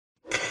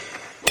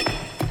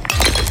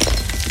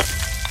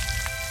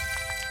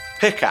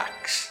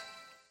Pickaxe.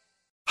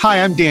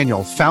 Hi, I'm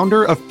Daniel,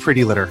 founder of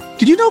Pretty Litter.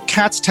 Did you know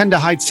cats tend to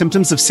hide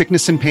symptoms of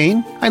sickness and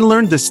pain? I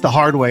learned this the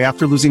hard way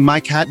after losing my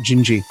cat,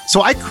 Gingy.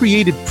 So I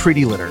created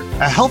Pretty Litter,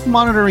 a health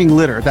monitoring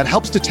litter that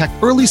helps detect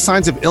early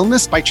signs of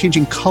illness by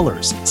changing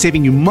colors,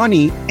 saving you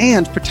money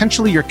and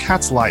potentially your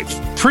cat's life.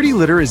 Pretty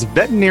Litter is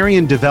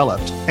veterinarian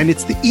developed, and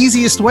it's the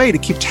easiest way to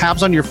keep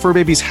tabs on your fur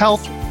baby's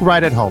health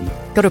right at home.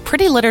 Go to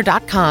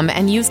prettylitter.com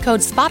and use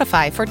code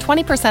SPOTIFY for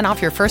 20% off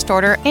your first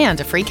order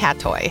and a free cat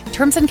toy.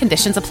 Terms and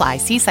conditions apply.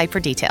 See site for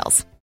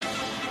details.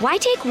 Why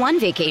take one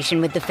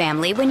vacation with the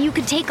family when you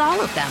could take all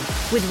of them?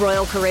 With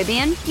Royal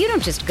Caribbean, you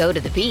don't just go to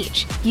the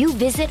beach. You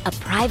visit a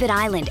private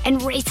island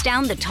and race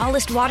down the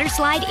tallest water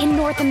slide in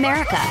North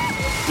America.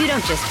 You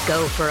don't just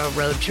go for a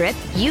road trip.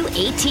 You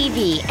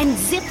ATV and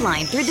zip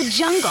line through the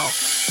jungle.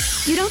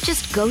 You don't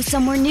just go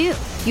somewhere new.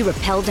 You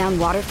rappel down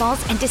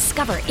waterfalls and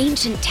discover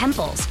ancient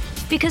temples.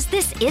 Because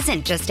this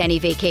isn't just any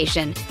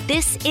vacation.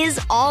 This is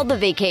all the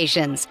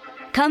vacations.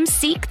 Come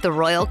seek the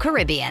Royal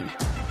Caribbean.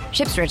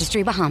 Ships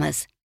Registry,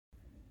 Bahamas.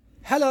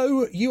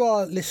 Hello, you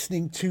are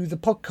listening to the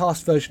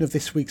podcast version of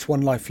this week's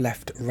One Life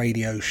Left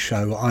radio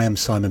show. I am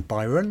Simon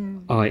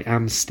Byron. I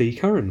am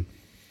Steve Curran.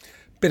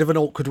 Bit of an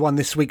awkward one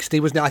this week,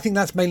 Steve, wasn't it? I think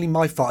that's mainly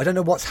my fault. I don't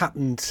know what's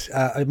happened.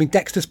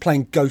 Dexter's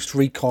playing Ghost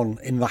Recon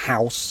in the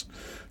house,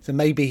 so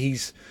maybe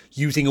he's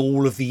using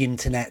all of the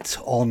internet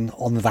on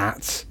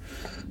that.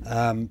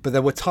 But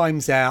there were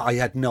times there I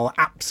had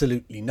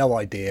absolutely no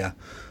idea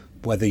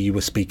whether you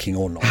were speaking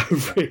or not.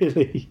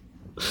 Really?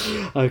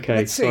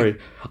 Okay, sorry.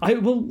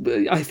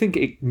 I think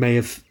it may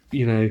have,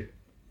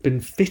 been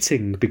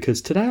fitting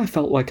because today I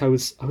felt like I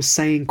was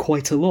saying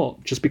quite a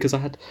lot just because I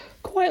had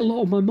quite a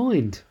lot on my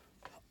mind.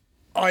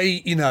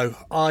 I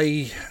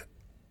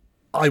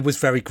was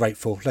very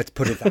grateful. Let's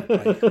put it that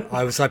way.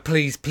 I was like,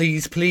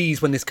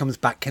 please, when this comes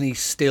back, can he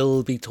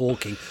still be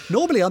talking?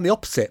 Normally I'm the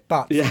opposite,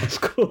 but yeah,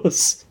 of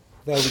course.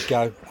 There we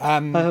go.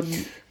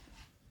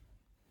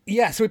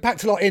 Yeah, so we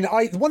packed a lot in.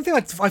 One thing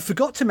I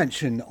forgot to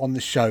mention on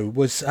the show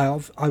was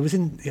as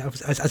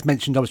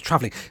mentioned, I was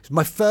travelling. It was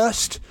my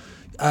first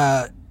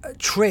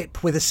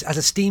trip as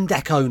a Steam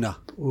Deck owner.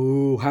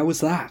 Ooh, how was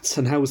that?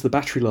 And how was the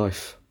battery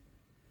life?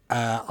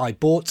 I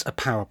bought a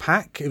power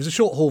pack. It was a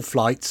short haul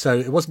flight, so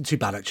it wasn't too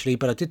bad actually.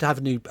 But I did have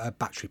a new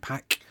battery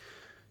pack.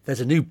 There's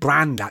a new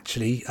brand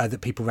actually that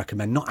people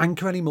recommend. Not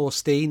Anchor anymore,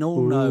 Steen. Oh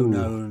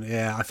no.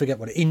 Yeah, I forget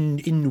what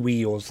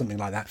Inui or something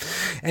like that.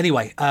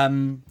 Anyway,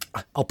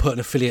 I'll put an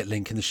affiliate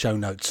link in the show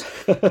notes.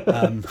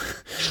 But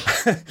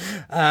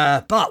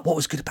what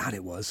was good about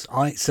it was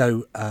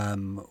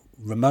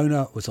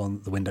Ramona was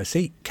on the window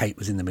seat, Kate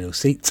was in the middle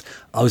seat,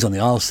 I was on the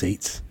aisle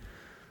seat.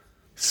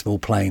 Small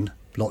plane,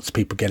 lots of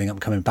people getting up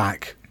and coming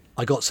back.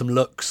 I got some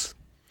looks.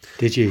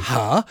 Did you?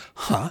 How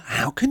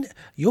can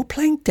you're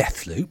playing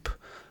Deathloop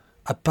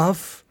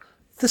above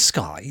the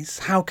skies?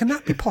 How can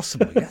that be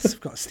possible? Yes,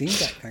 we've got a Steam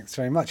Deck. Thanks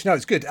very much. No,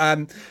 it's good.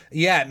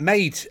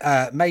 Made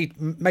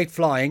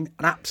flying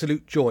an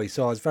absolute joy.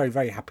 So I was very,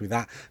 very happy with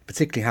that.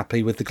 Particularly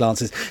happy with the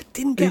glances.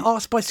 Didn't get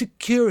asked by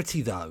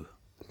security though.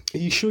 Are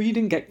you sure you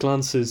didn't get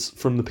glances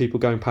from the people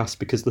going past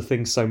because the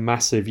thing's so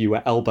massive you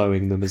were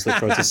elbowing them as they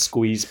tried to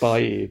squeeze by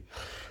you?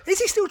 Is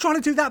he still trying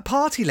to do that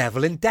party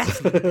level in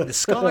Deathloop in the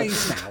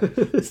skies now?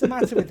 What's the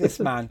matter with this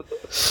man?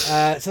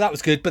 So that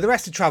was good. But the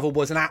rest of travel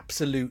was an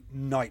absolute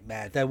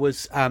nightmare. There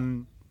was...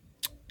 so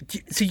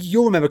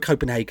you'll remember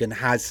Copenhagen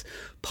has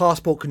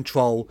passport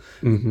control.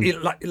 Mm-hmm. It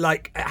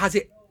has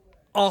it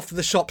after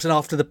the shops and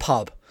after the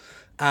pub.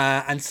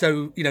 And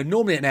so,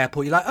 normally at an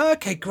airport, you're like, oh,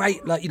 okay,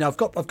 great. I've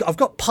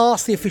got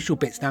past the official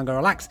bits now. I'm going to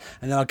relax,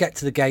 and then I'll get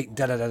to the gate.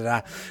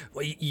 Well,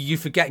 you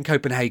forget in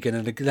Copenhagen,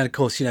 and then of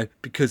course,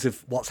 because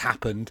of what's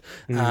happened,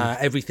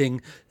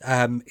 everything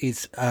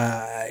is,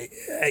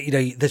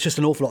 there's just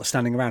an awful lot of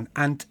standing around.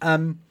 And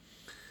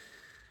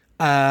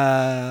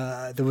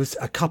there was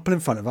a couple in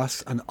front of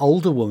us, an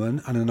older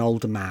woman and an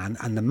older man,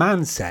 and the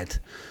man said,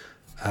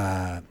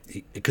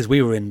 because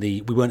we weren't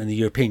in the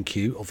European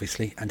queue,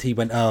 obviously, and he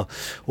went, "Oh,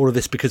 all of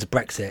this because of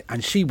Brexit,"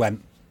 and she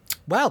went,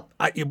 "Well,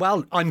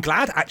 I'm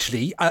glad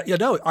actually. I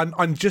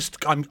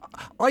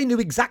knew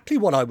exactly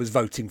what I was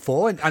voting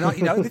for, and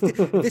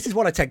this is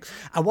what I take.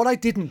 And what I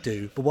didn't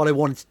do, but what I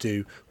wanted to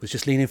do was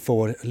just lean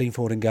forward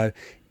and go,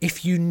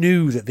 if you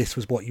knew that this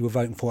was what you were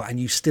voting for and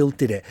you still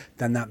did it,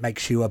 then that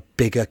makes you a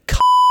bigger c***."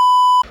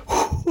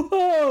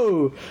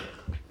 Whoa,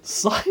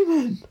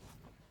 Simon.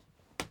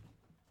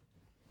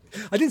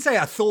 I didn't say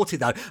I thought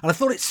it though, and I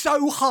thought it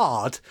so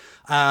hard.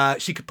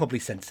 She could probably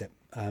sense it,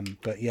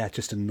 but yeah, it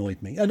just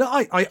annoyed me. And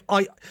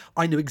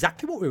I knew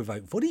exactly what we were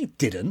voting for. You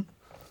didn't.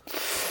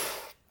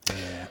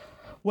 Yeah.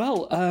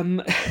 Well,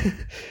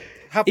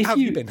 how have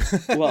you been?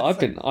 Well, I've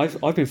been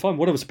fine.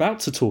 What I was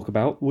about to talk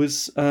about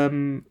was,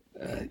 the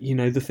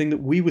thing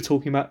that we were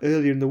talking about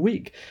earlier in the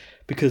week,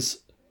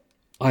 because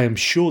I am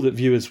sure that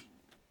viewers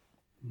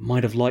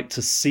might have liked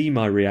to see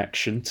my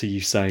reaction to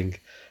you saying.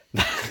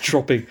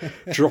 dropping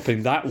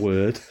that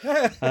word,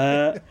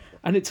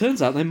 and it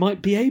turns out they might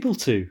be able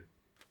to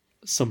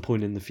at some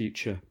point in the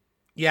future.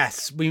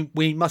 Yes,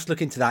 we must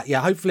look into that.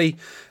 Yeah, hopefully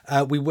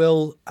we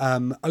will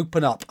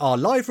open up our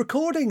live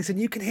recordings and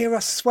you can hear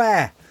us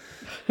swear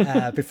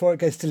before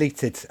it gets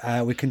deleted.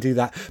 We can do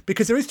that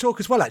because there is talk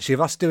as well, actually, of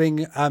us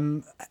doing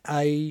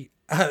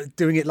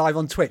doing it live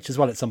on Twitch as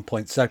well at some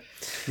point. So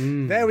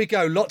there we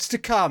go. Lots to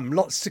come.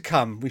 Lots to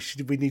come.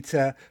 We need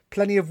to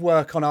plenty of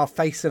work on our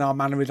face and our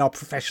manner and our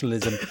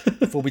professionalism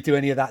before we do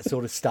any of that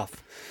sort of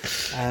stuff.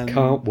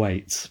 Can't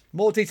wait.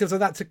 More details on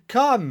that to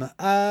come.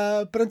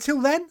 But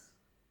until then,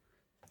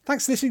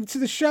 thanks for listening to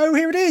the show.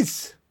 Here it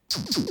is.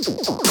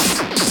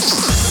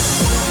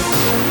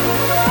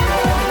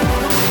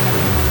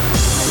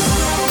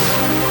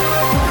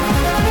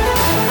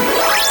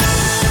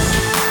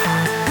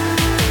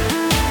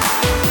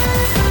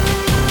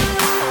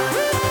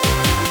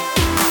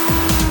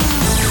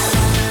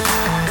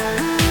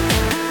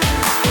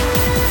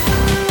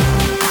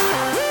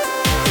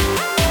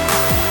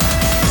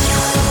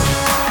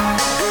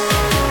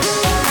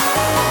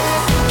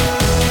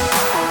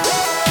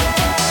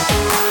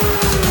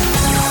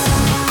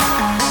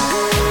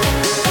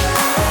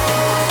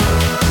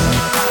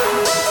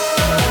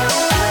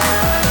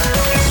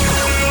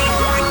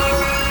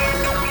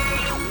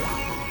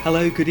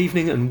 Hello, good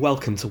evening, and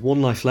welcome to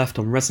One Life Left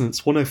on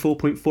Resonance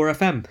 104.4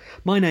 FM.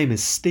 My name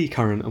is Steve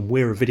Curran, and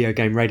we're a video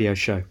game radio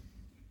show.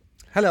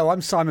 Hello,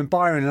 I'm Simon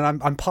Byron,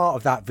 and I'm part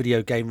of that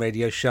video game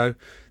radio show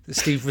that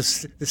Steve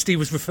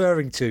was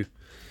referring to.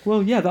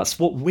 Well, yeah, that's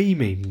what "we"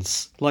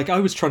 means. Like, I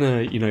was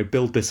trying to,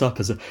 build this up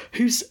as a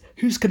who's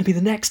going to be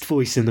the next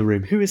voice in the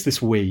room? Who is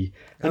this "we"?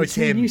 And it's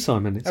him. You,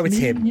 Simon. It's me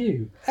him. And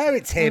you. Oh,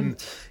 it's him.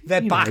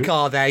 They're back,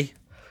 are they?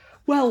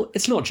 Well,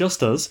 it's not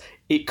just us.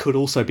 It could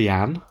also be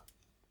Anne.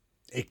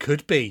 It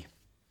could be.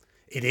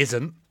 It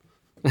isn't.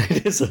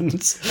 It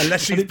isn't.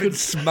 Unless she's been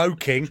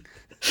smoking.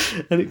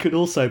 And it could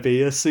also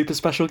be a super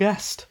special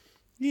guest.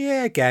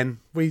 Yeah,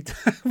 again, we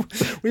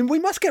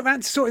must get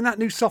round to sorting that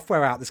new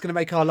software out that's going to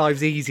make our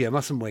lives easier,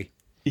 mustn't we?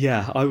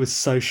 Yeah, I was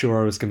so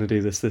sure I was going to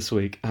do this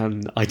week,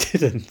 and I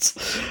didn't.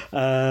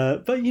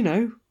 But,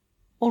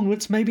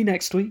 onwards, maybe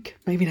next week.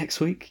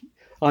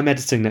 I'm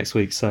editing next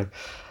week, so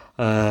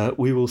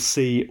we will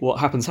see what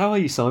happens. How are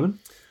you, Simon?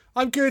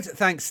 I'm good,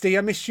 thanks, Steve.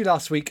 I missed you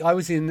last week. I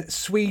was in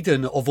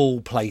Sweden, of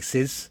all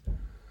places.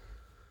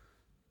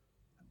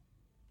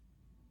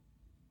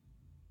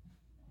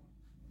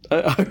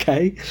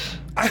 Okay.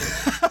 Do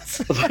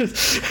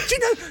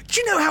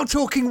you know how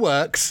talking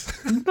works?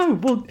 No,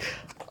 well,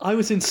 I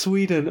was in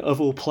Sweden,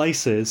 of all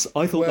places.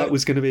 I thought that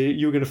was going to be...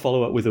 You were going to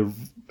follow up with a...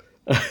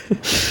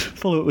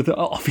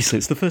 obviously,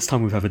 it's the first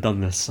time we've ever done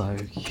this, so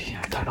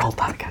don't hold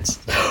that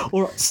against us.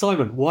 All right,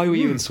 Simon, why were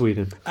you in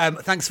Sweden?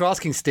 Thanks for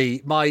asking,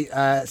 Steve.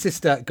 My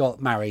sister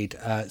got married,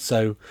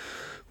 so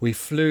we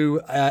flew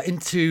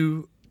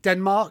into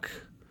Denmark,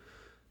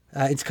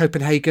 into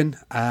Copenhagen,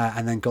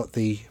 and then got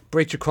the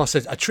bridge across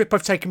a trip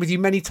I've taken with you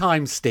many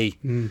times, Steve.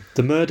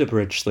 The Murder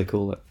Bridge, they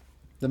call it.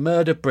 The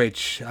Murder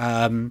Bridge.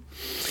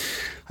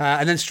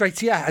 And then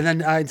straight,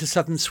 into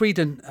southern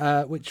Sweden,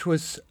 which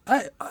was,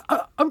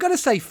 I'm going to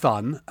say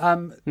fun.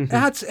 It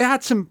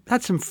had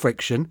some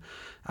friction,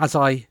 as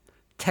I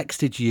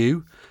texted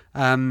you.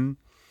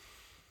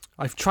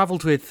 I've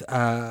travelled with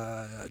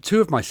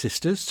two of my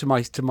sisters to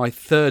my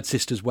third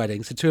sister's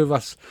wedding. So two of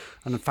us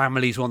and the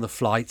families were on the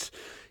flight.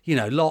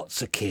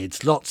 Lots of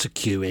kids, lots of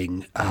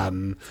queuing,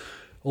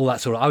 all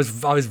that sort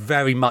of. I was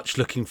very much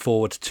looking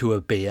forward to a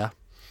beer.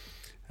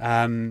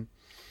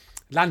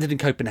 Landed in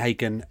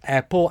Copenhagen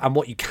airport, and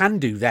what you can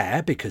do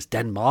there, because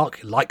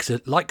Denmark likes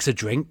a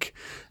drink,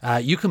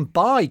 you can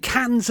buy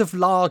cans of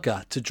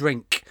lager to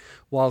drink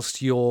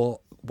whilst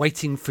you're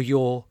waiting for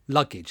your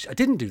luggage. I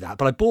didn't do that,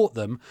 but I bought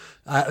them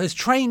as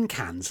train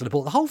cans, and I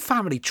bought the whole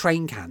family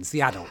train cans,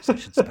 the adults, I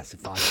should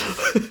specify.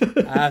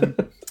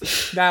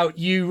 Now,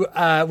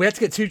 we had to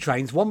get two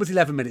trains. One was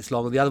 11 minutes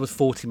long and the other was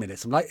 40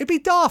 minutes. I'm like, it'd be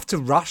daft to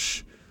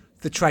rush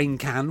the train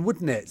can,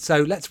 wouldn't it?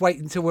 So let's wait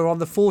until we're on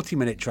the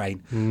 40-minute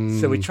train.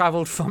 So we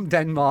travelled from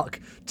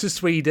Denmark to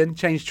Sweden,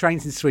 changed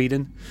trains in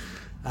Sweden.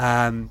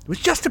 It was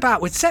just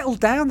about, we'd settled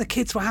down, the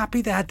kids were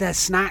happy, they had their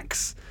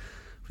snacks.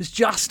 It was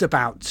just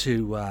about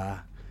to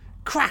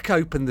crack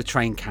open the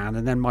train can,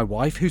 and then my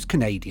wife, who's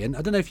Canadian,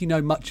 I don't know if you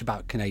know much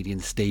about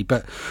Canadians, Steve,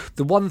 but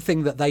the one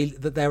thing that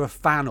they're a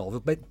fan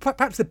of, but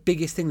perhaps the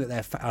biggest thing that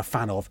they're a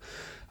fan of,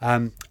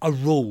 are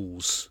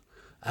rules.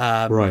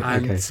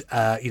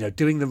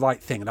 Doing the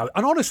right thing. And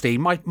honestly,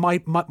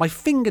 my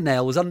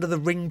fingernail was under the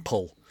ring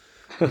pull.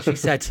 She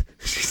said,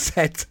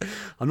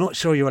 I'm not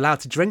sure you're allowed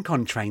to drink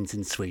on trains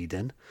in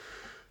Sweden.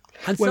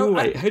 And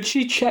wait. Had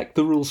she checked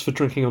the rules for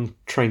drinking on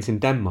trains in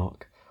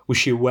Denmark? Was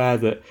she aware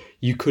that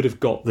you could have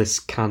got this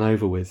can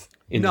over with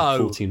in the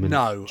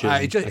 14-minute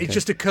journey? It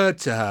just occurred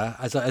to her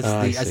as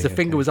the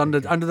finger was under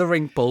the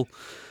ring pull.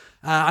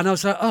 And I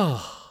was like,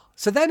 oh.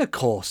 So then, of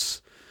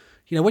course,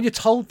 when you're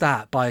told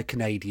that by a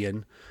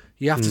Canadian,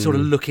 you have to sort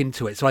of look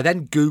into it. So I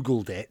then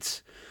Googled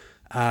it.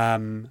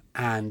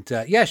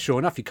 Sure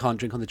enough, you can't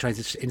drink on the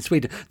trains in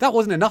Sweden. That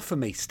wasn't enough for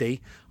me, Steve.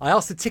 I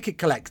asked the ticket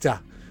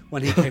collector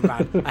when he came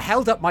round. I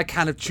held up my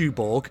can of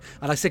Tuborg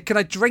and I said, can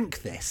I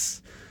drink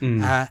this?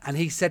 And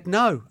he said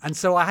no. And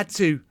so I had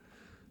to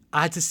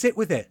sit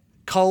with it.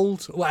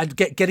 Cold, and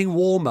getting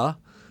warmer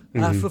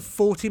for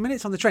 40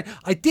 minutes on the train.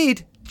 I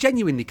did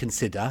genuinely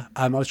consider,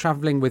 I was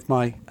travelling with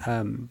my,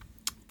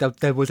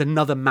 there was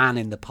another man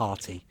in the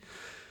party.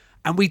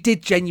 And we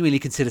did genuinely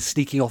consider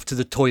sneaking off to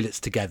the toilets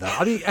together.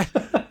 I mean,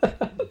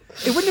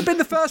 it wouldn't have been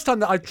the first time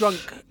that I'd drunk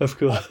of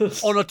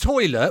course. On a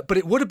toilet, but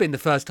it would have been the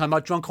first time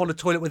I'd drunk on a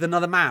toilet with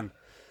another man.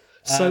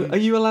 So are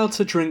you allowed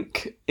to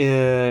drink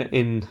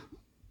in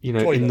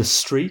the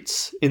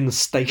streets, in the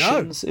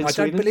stations in I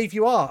Sweden? don't believe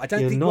you are. I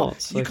don't You're think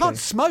not. You can't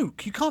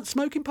smoke. You can't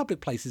smoke in public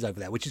places over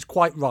there, which is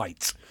quite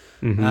right.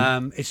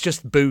 It's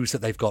just booze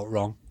that they've got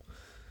wrong.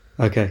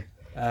 Okay.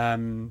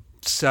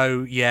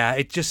 So, yeah,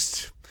 it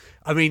just...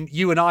 I mean,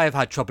 you and I have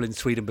had trouble in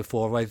Sweden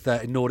before with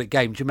Nordic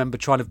Game. Do you remember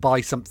trying to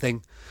buy some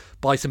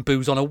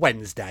booze on a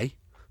Wednesday?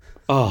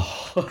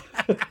 Oh.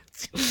 Do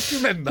you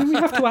remember? We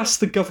have to ask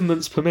the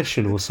government's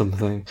permission or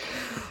something.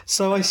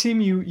 So I assume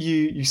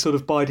you sort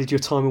of bided your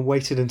time and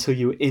waited until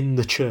you were in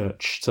the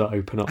church to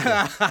open up.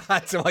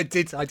 So I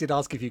did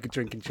ask if you could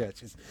drink in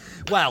churches.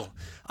 Well,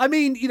 I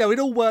mean, it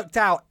all worked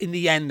out in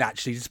the end,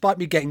 actually, despite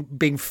me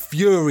being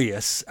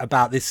furious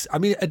about this. I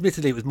mean,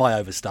 admittedly, it was my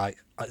oversight.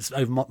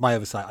 My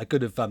oversight. I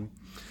could have...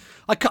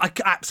 I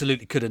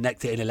absolutely could have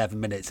necked it in 11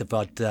 minutes if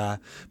I'd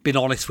been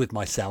honest with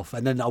myself,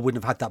 and then I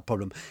wouldn't have had that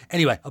problem.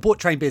 Anyway, I bought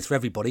train beers for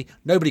everybody.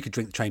 Nobody could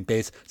drink the train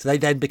beers, so they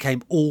then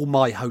became all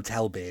my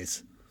hotel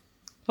beers.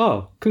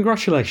 Oh,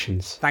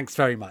 congratulations. Thanks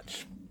very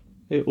much.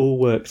 It all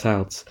worked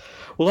out.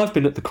 Well, I've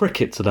been at the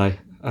cricket today.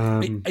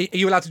 Are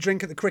you allowed to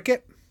drink at the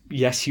cricket?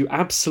 Yes, you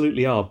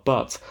absolutely are,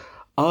 but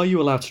are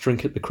you allowed to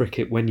drink at the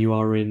cricket when you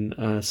are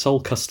in sole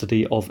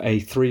custody of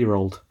a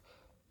 3-year-old?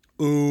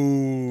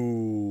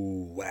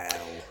 Ooh, well...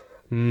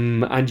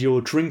 and you're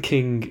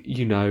drinking,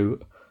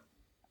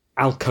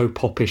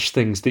 alco-popish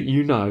things that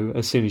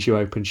as soon as you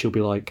open, she'll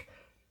be like,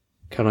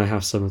 can I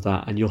have some of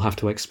that? And you'll have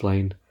to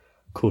explain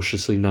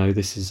cautiously, no,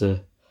 this is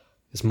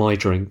my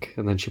drink.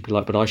 And then she'll be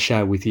like, but I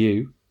share with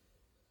you.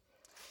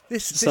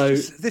 This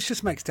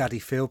just makes Daddy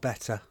feel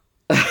better.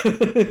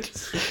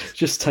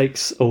 Just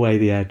takes away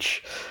the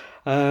edge.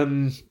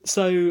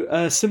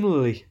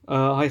 Similarly,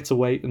 I had to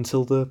wait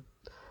until the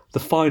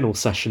final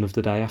session of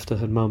the day after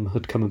her mum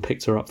had come and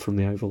picked her up from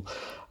the Oval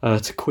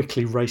to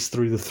quickly race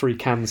through the 3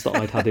 cans that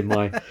I'd had in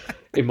my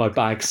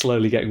bag,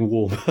 slowly getting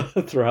warmer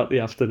throughout the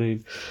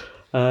afternoon.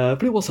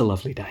 But it was a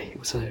lovely day.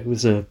 It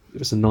was a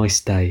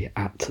nice day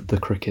at the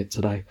cricket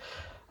today.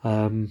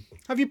 Have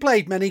you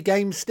played many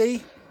games,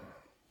 Steve?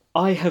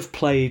 I have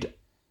played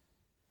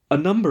a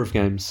number of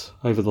games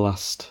over the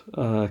last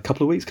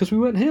couple of weeks because we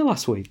weren't here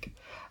last week.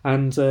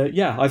 And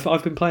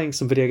I've been playing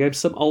some video games,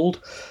 some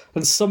old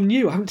and some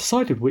new. I haven't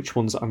decided which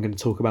ones I'm going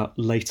to talk about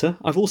later.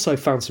 I've also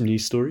found some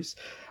news stories,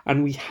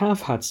 and we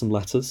have had some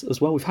letters as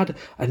well. We've had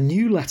a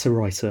new letter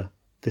writer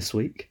this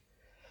week.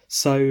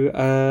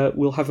 So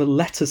we'll have a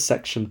letters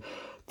section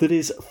that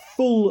is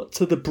full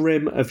to the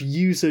brim of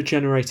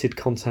user-generated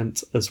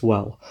content as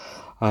well.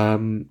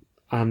 And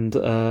I'm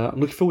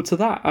looking forward to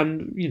that.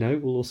 And,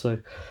 we'll also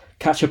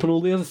catch up on all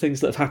the other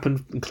things that have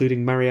happened,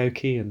 including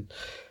Marioki and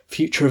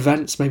future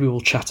events. Maybe we'll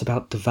chat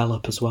about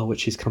Develop as well,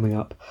 which is coming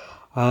up.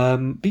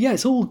 But yeah,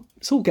 it's all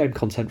game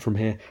content from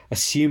here,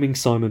 assuming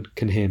Simon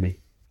can hear me.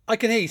 I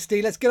can hear you,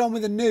 Steve. Let's get on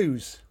with the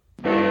news.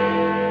 One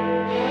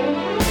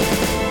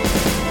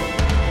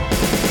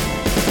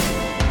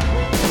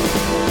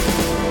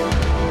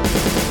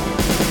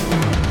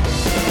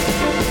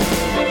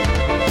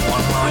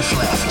life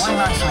left.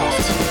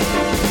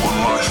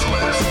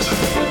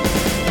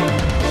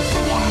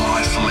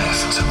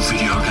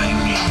 Video game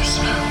news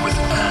with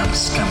Anne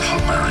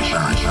Scantleberry.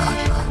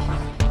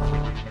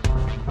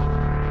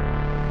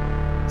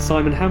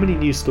 Simon, how many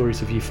news stories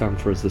have you found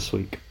for us this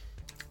week?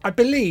 I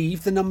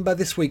believe the number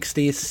this week,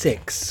 Steve, is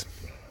 6.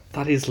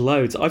 That is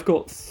loads. I've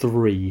got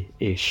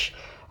 3-ish.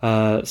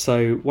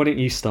 So why don't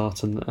you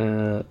start and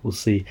we'll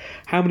see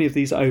how many of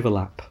these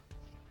overlap.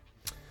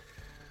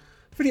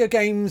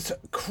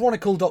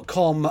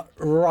 VideoGamesChronicle.com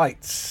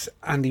writes,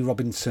 Andy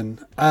Robinson,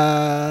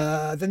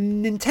 the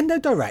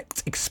Nintendo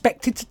Direct,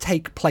 expected to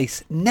take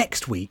place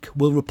next week,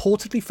 will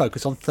reportedly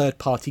focus on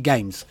third-party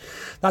games.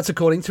 That's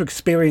according to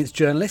experienced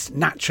journalist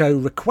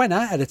Nacho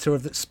Requena, editor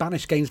of the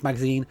Spanish games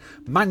magazine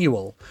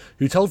Manual,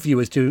 who told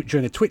viewers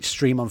during a Twitch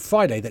stream on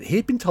Friday that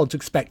he'd been told to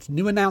expect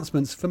new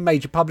announcements from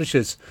major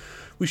publishers.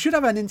 We should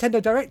have a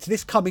Nintendo Direct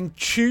this coming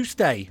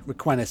Tuesday,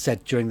 Requena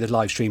said during the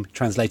live stream,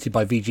 translated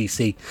by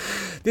VGC.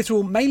 This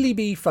will mainly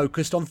be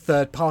focused on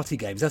third-party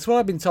games. That's what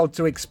I've been told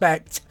to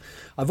expect.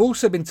 I've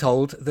also been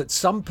told that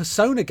some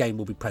Persona game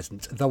will be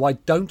present, though I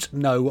don't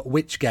know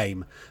which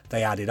game,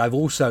 they added. I've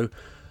also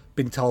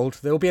been told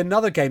there will be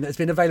another game that's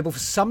been available for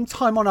some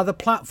time on other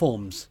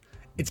platforms.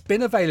 It's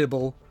been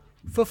available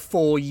for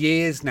 4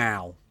 years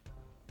now.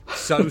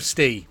 So,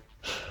 Steve,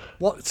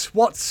 what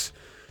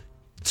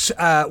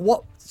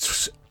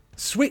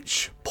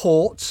Switch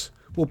ports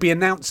will be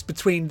announced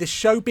between this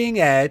show being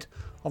aired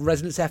on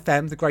Resonance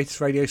FM, the greatest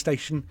radio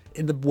station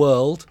in the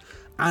world,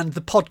 and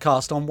the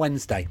podcast on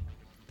Wednesday?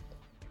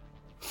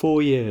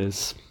 4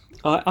 years.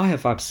 I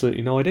have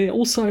absolutely no idea.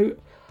 Also,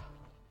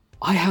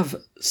 I have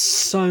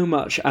so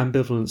much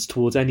ambivalence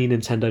towards any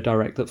Nintendo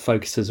Direct that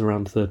focuses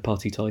around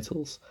third-party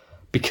titles,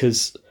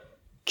 because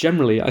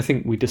generally, I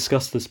think we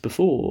discussed this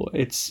before,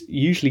 it's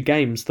usually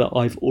games that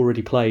I've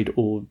already played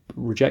or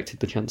rejected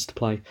the chance to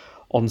play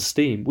on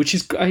Steam, which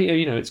is,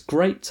 it's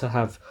great to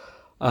have,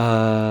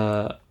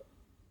 the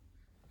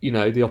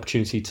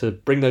opportunity to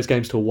bring those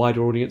games to a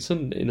wider audience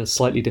and in a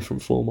slightly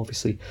different form.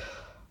 Obviously,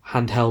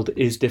 handheld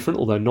is different,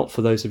 although not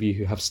for those of you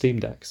who have Steam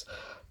Decks.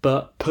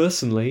 But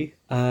personally,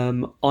 I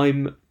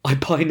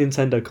buy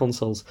Nintendo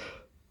consoles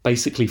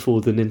basically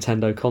for the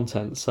Nintendo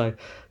content. So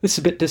this is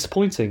a bit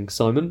disappointing,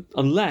 Simon,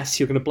 unless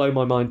you're going to blow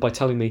my mind by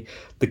telling me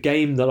the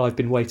game that I've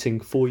been waiting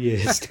 4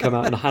 years to come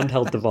out on a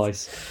handheld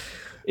device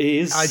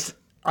is...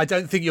 I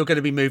don't think you're going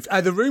to be moved.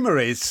 The rumour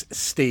is,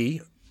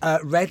 Steve,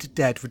 Red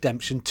Dead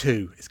Redemption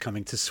 2 is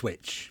coming to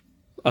Switch.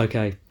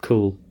 Okay,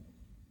 cool.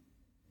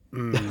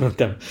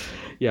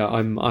 Yeah,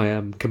 I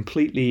am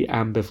completely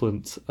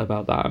ambivalent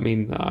about that. I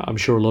mean, I'm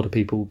sure a lot of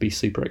people will be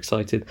super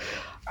excited,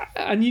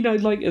 and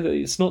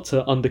it's not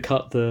to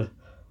undercut the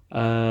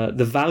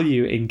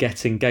value in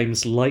getting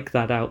games like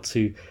that out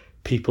to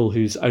people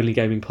whose only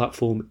gaming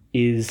platform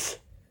is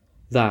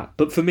that.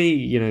 But for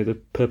me, the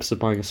purpose of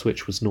buying a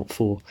Switch was not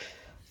for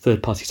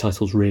third-party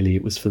titles, really.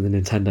 It was for the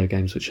Nintendo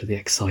games, which are the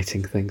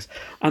exciting things,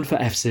 and for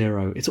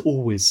F-Zero. It's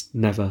always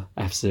never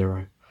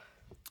F-Zero.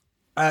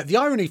 The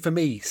irony for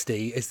me,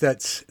 Steve, is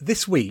that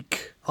this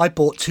week I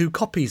bought 2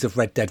 copies of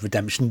Red Dead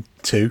Redemption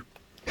 2.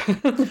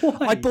 Why?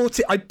 I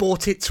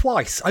bought it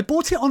twice. I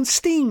bought it on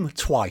Steam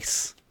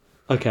twice.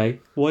 Okay,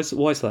 why's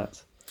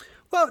that?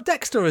 Well,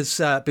 Dexter has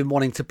been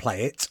wanting to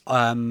play it.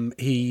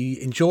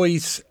 He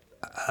enjoys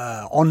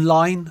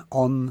online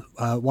on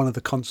one of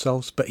the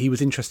consoles, but he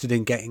was interested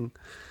in getting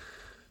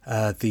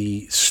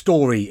the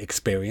story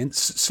experience.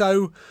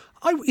 So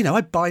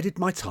I bided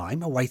my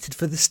time. I waited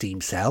for the Steam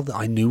sale that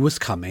I knew was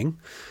coming.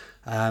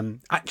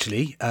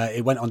 Actually,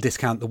 it went on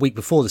discount the week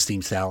before the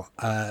Steam sale.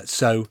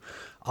 So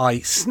I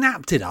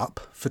snapped it up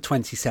for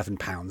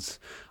 £27.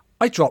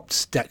 I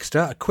dropped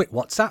Dexter a quick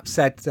WhatsApp,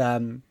 said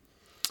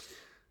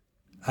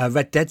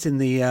Red Dead's in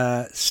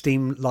the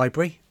Steam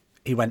library.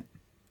 He went,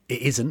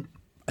 it isn't.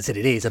 I said,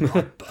 it is.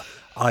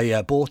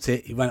 I bought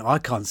it. He went, I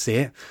can't see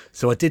it.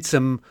 So I did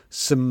some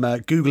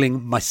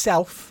Googling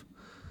myself.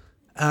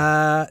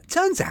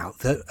 Turns out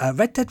that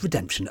Red Dead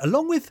Redemption,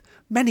 along with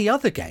many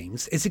other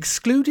games, is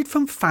excluded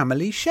from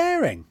family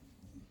sharing.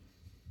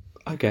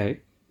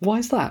 Okay. Why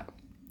is that?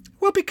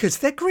 Well, because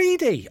they're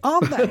greedy,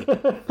 aren't they?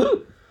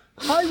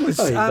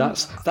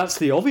 That's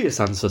the obvious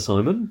answer,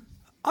 Simon.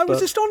 I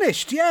was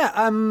astonished,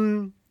 yeah.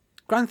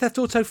 Grand Theft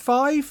Auto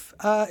 5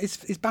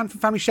 is banned from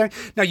family sharing.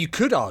 Now, you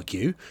could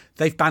argue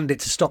they've banned it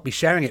to stop me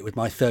sharing it with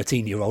my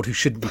 13-year-old who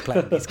shouldn't be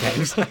playing these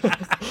games.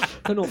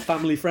 They're not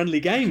family-friendly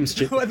games,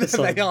 Jim. Well,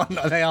 they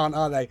aren't,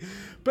 are they?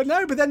 But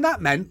then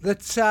that meant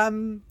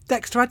that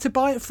Dexter had to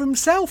buy it for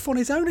himself on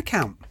his own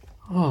account.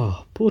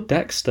 Oh, poor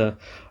Dexter.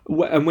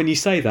 And when you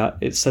say that,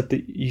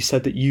 you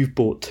said that you've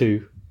bought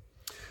 2.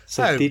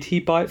 So did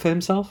he buy it for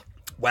himself?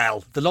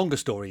 Well, the longer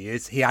story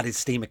is he had his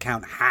Steam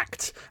account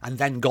hacked and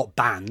then got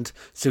banned.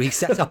 So he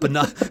set up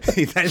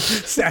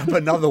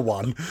another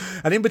one.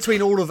 And in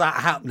between all of that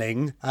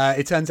happening,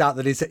 it turns out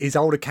that his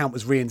old account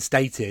was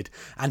reinstated,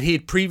 and he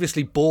had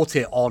previously bought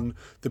it on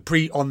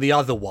the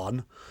other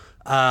one.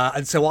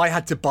 And so I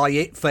had to buy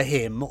it for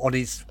him on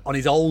his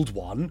old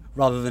one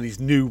rather than his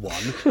new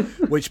one,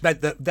 which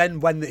meant that then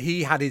when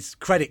he had his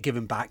credit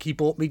given back, he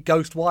bought me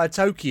Ghostwire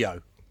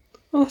Tokyo.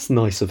 Well, that's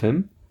nice of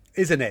him,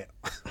 isn't it?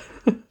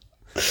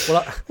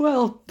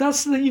 Well,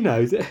 that's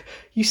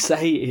you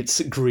say it's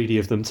greedy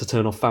of them to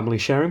turn off family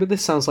sharing, but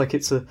this sounds like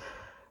it's a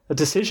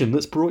decision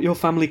that's brought your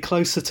family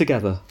closer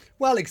together.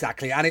 Well,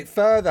 exactly, and it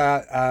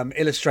further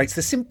illustrates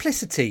the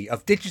simplicity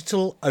of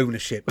digital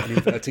ownership in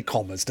inverted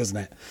commas, doesn't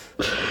it?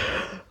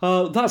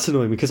 That's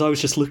annoying, because I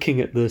was just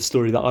looking at the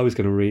story that I was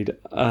going to read,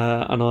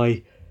 and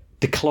I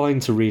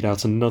declined to read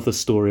out another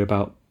story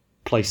about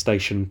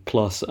PlayStation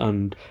Plus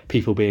and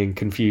people being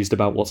confused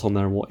about what's on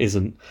there and what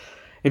isn't,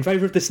 in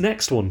favour of this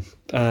next one.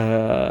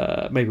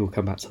 Maybe we'll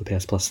come back to the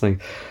PS Plus thing.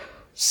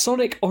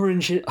 Sonic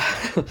Origins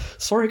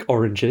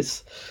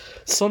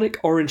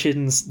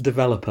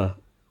developer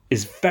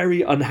is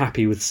very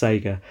unhappy with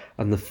Sega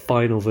and the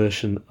final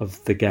version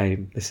of the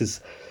game. This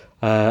is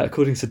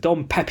according to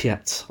Dom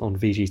Pepiat on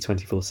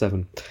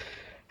VG247.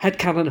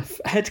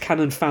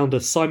 Headcanon founder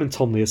Simon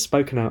Tomley has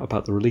spoken out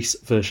about the release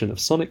version of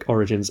Sonic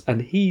Origins,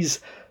 and he's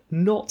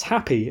not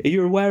happy. Are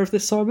you aware of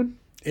this, Simon?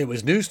 It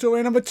was news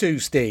story number 2,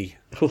 Steve.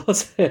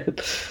 Was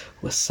it?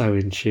 We're so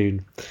in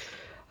tune.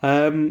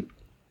 A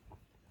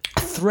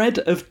thread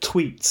of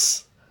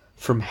tweets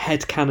from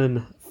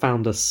Headcanon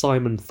founder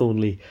Simon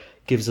Thornley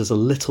gives us a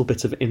little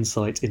bit of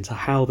insight into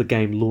how the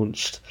game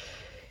launched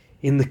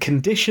in the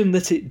condition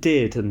that it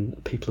did,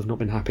 and people have not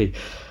been happy.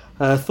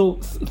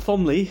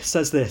 Thomley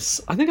says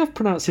this. I think I've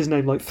pronounced his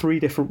name like 3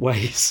 different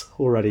ways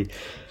already.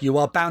 You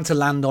are bound to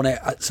land on it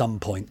at some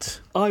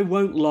point. I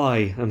won't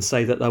lie and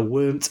say that there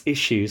weren't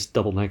issues,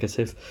 double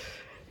negative,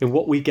 in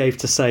what we gave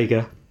to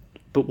Sega,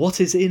 but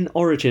what is in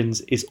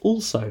Origins is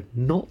also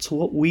not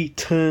what we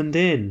turned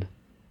in,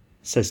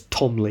 says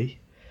Thomley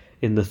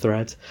in the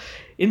thread.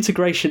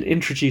 Integration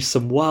introduced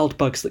some wild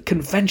bugs that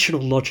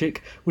conventional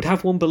logic would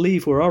have one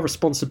believe were our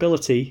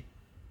responsibility,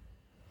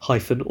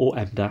 hyphen or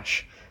M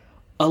dash.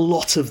 A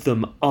lot of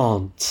them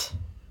aren't.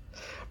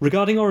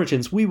 Regarding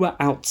Origins, we were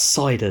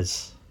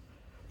outsiders.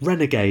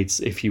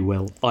 Renegades, if you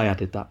will. I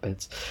added that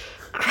bit.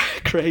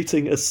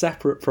 Creating a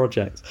separate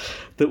project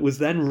that was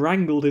then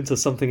wrangled into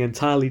something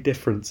entirely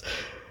different.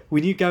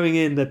 We knew going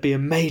in there'd be a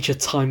major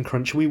time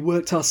crunch. We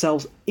worked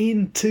ourselves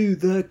into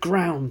the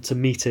ground to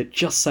meet it,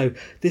 just so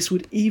this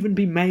would even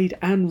be made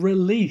and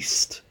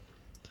released.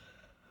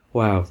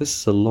 Wow, this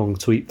is a long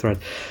tweet thread.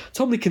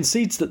 Thomley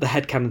concedes that the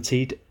headcanon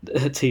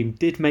team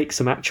did make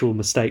some actual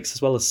mistakes,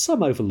 as well as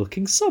some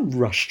overlooking, some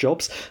rush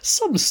jobs,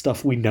 some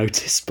stuff we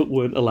noticed but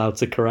weren't allowed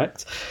to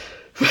correct.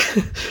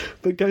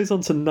 But goes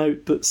on to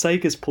note that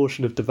Sega's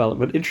portion of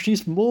development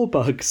introduced more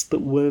bugs that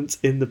weren't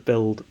in the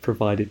build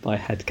provided by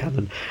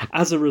headcanon.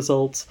 As a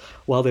result,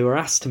 while they were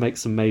asked to make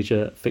some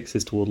major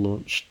fixes toward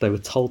launch, they were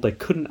told they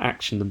couldn't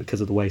action them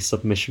because of the way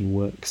submission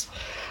works.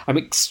 I'm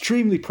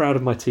extremely proud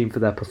of my team for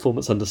their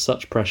performance under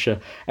such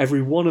pressure.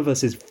 Every one of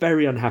us is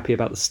very unhappy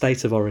about the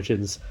state of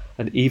Origins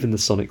and even the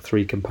Sonic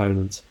 3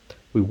 component.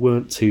 We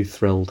weren't too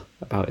thrilled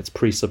about its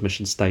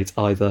pre-submission state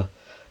either,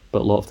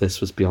 but a lot of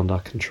this was beyond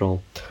our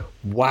control.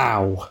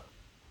 Wow.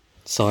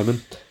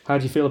 Simon, how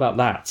do you feel about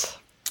that?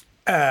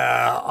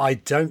 I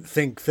don't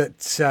think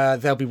that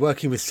they'll be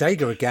working with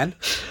Sega again.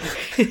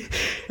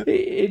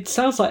 It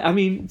sounds like,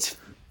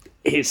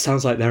 it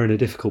sounds like they're in a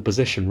difficult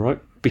position, right?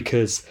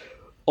 Because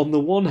on the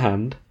one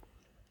hand,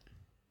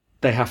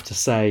 they have to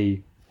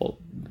say, what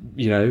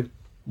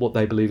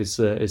they believe is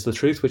the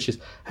truth, which is,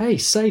 hey,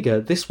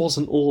 Sega, this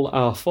wasn't all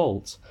our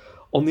fault.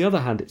 On the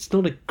other hand, it's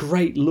not a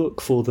great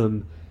look for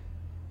them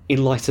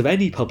in light of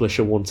any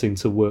publisher wanting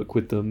to work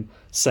with them,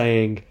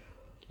 saying,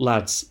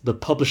 lads, the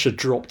publisher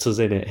dropped us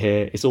in it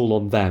here, it's all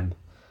on them.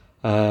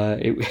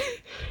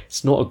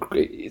 It's not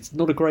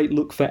a great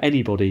look for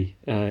anybody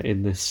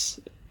in this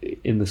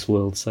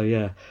world. So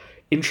yeah,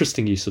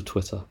 interesting use of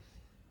Twitter.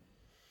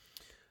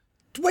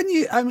 When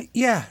you,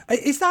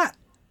 is that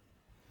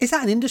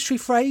an industry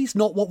phrase?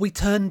 Not what we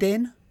turned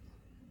in?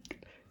 It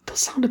does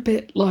sound a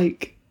bit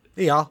like.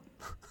 Yeah.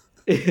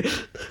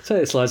 Say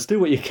this, lads. Do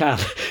what you can.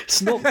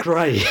 It's not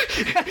great,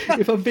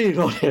 if I'm being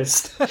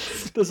honest.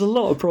 There's a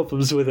lot of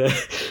problems with it,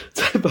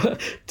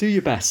 but do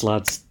your best,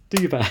 lads.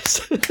 Do your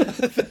best.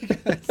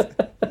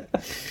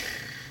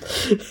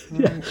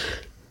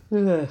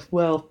 Yeah.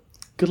 Well,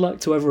 good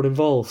luck to everyone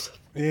involved.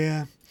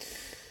 Yeah.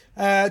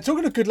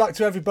 Talking of good luck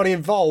to everybody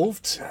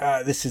involved,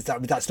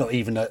 that's not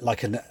even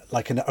like an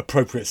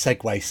appropriate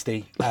segue,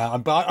 Steve. But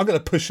I'm going to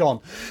push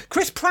on.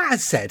 Chris Pratt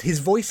has said his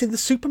voice in the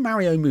Super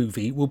Mario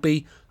movie will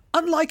be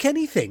unlike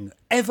anything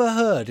ever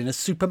heard in a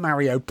Super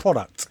Mario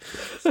product.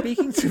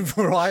 Speaking to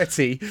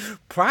Variety,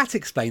 Pratt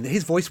explained that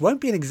his voice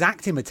won't be an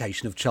exact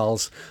imitation of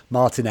Charles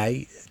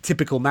Martinet,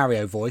 typical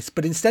Mario voice,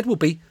 but instead will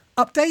be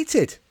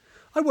updated.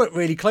 I worked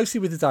really closely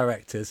with the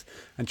directors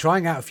and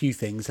trying out a few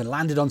things and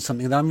landed on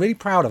something that I'm really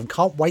proud of and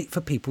can't wait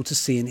for people to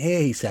see and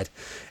hear, he said.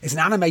 It's an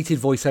animated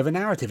voiceover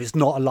narrative. It's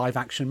not a live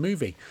action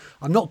movie.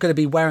 I'm not going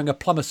to be wearing a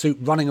plumber suit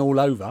running all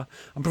over.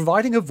 I'm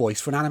providing a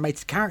voice for an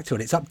animated character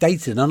and it's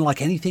updated and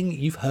unlike anything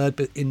you've heard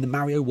in the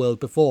Mario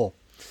world before.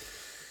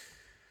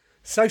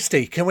 So,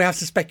 Steve, can we have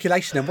some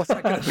speculation then? What's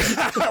that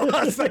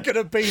going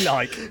to be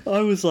like? I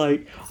was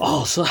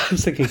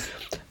thinking,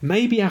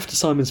 maybe after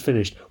Simon's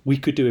finished, we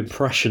could do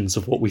impressions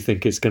of what we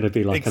think it's going to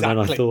be like. Exactly. And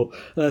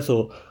then I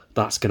thought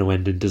that's going to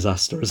end in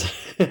disaster,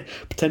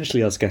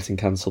 potentially us getting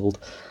cancelled.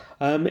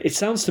 It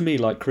sounds to me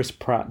like Chris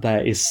Pratt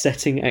there is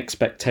setting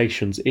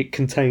expectations. It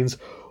contains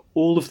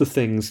all of the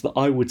things that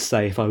I would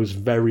say if I was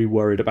very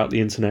worried about the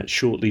internet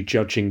shortly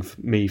judging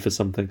me for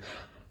something.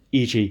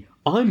 E.g.,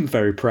 I'm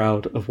very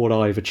proud of what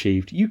I've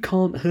achieved. You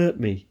can't hurt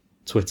me,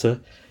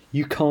 Twitter.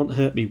 You can't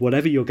hurt me,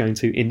 whatever you're going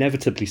to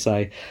inevitably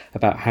say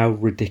about how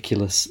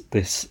ridiculous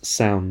this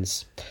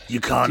sounds. You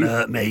can't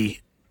hurt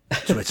me,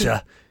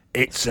 Twitter.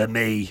 It's a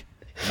me,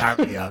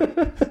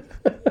 Mario.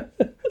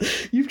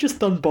 You've just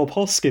done Bob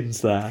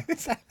Hoskins there.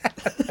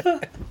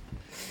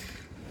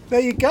 There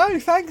you go.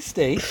 Thanks,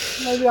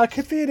 Steve. Maybe I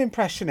could be an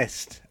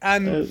impressionist.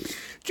 Do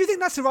you think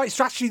that's the right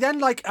strategy then?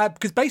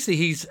 Because basically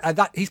he's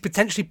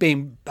potentially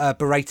being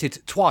berated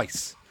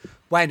twice.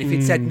 When if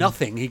he'd said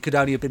nothing, he could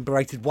only have been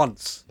berated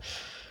once.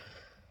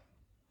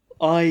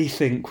 I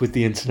think with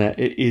the internet,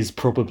 it is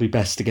probably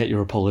best to get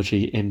your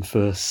apology in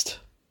first,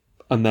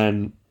 and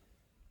then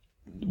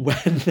when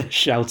they're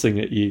shouting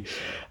at you,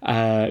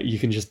 you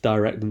can just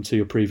direct them to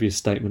your previous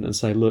statement and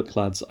say, "Look,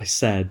 lads, I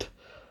said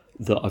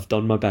that I've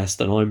done my best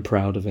and I'm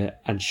proud of it,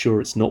 and sure,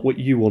 it's not what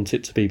you want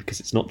it to be because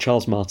it's not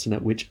Charles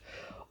Martinet, which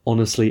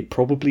honestly it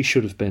probably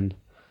should have been,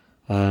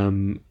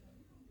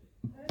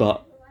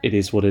 but it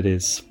is what it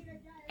is.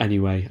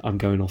 Anyway, I'm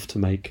going off to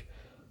make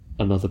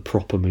another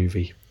proper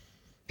movie.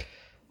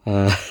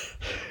 I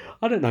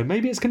don't know,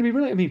 maybe it's going to be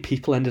really... I mean,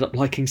 people ended up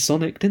liking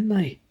Sonic, didn't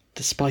they?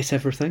 Despite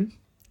everything.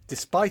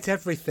 Despite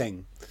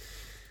everything.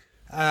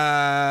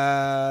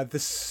 The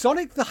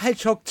Sonic the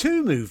Hedgehog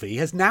 2 movie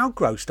has now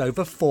grossed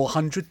over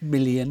 $400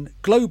 million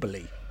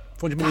globally.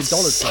 $400 million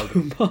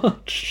globally. So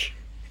much.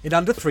 In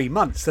under 3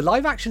 months. The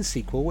live-action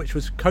sequel, which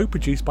was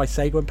co-produced by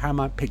Sega and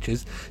Paramount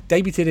Pictures,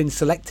 debuted in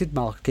selected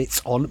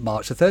markets on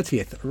March the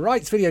 30th.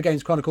 Writes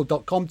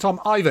VideoGamesChronicle.com,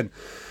 Tom Ivan.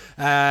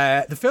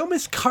 The film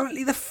is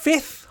currently the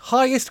 5th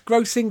highest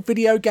grossing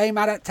video game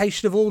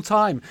adaptation of all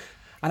time.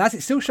 And as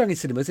it's still showing in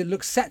cinemas, it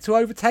looks set to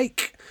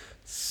overtake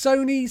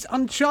Sony's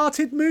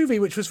Uncharted movie,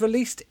 which was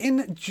released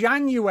in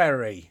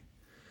January.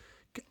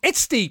 It's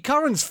Steve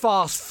Curran's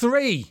Fast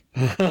 3.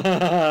 Steve,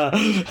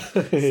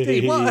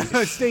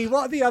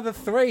 what are the other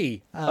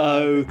three?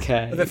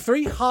 Okay. The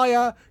 3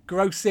 higher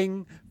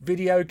grossing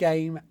video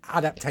game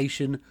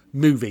adaptation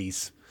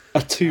movies.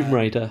 A Tomb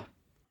Raider.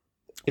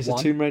 Is a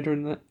One. Tomb Raider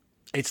in that?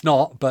 It's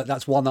not, but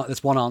that's one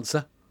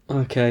answer.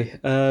 Okay.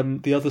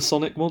 The other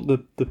Sonic one?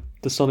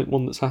 The Sonic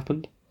one that's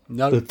happened?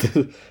 No.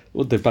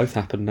 Well, they've both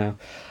happened now.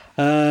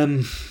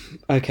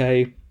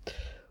 Okay.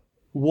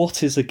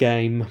 What is a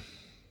game?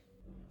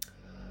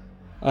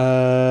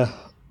 If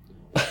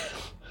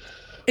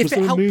Was it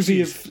there a helps movie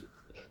you- of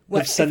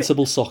Well,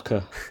 sensible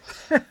soccer?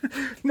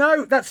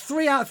 No, that's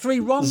 3 out of 3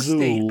 wrong,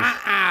 Steve.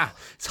 Zool.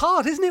 It's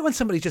hard, isn't it, when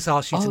somebody just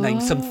asks you to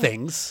name some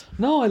things?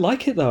 No, I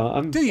like it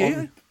though. Do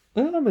you?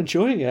 I'm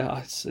enjoying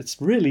it. It's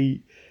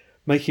really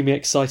making me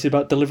excited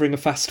about delivering a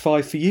Fast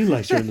Five for you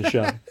later in the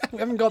show. We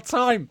haven't got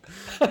time.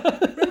 We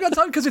haven't got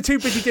time because we're too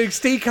busy doing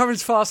Steve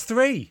Curran's Fast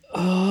 3.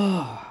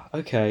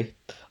 Okay.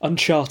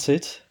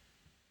 Uncharted.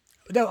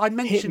 No, I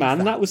mentioned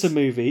Hitman, that was a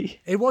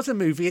movie. It was a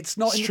movie. It's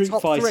not in the Street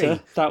top Fighter, 3.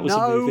 that was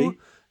a movie.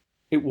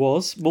 It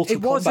was. Mortal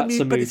It was Kombat's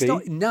a movie, but it's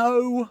not.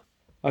 No.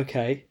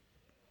 Okay.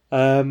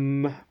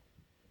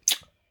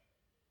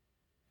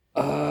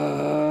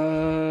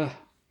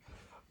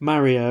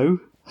 Mario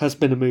has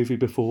been a movie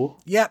before.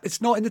 Yep,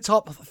 it's not in the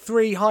top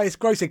 3 highest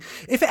grossing.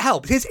 If it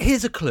helps,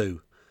 here's a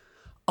clue.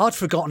 I'd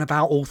forgotten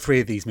about all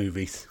 3 of these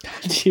movies.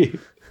 Had you?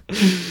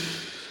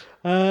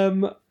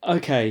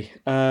 Okay.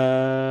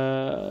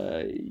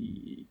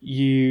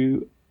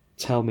 You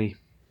tell me.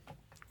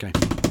 Okay.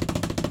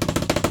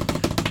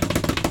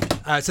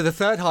 So the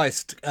 3rd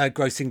highest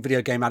grossing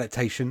video game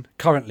adaptation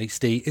currently,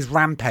 Steve, is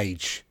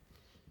Rampage.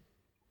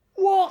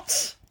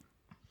 What?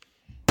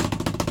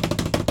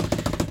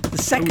 The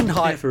second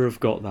highest. Never have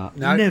got that.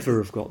 No. Never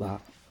have got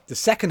that. The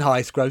second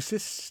highest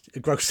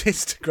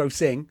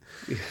grossing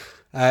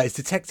is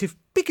Detective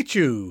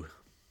Pikachu.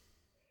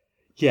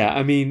 Yeah,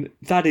 I mean,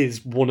 that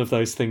is one of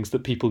those things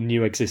that people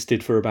knew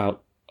existed for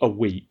about a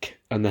week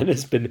and then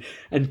has been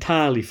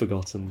entirely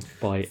forgotten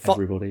by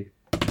everybody.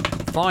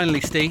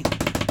 Finally, Steve,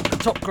 the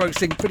top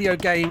grossing video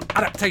game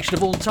adaptation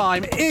of all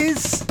time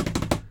is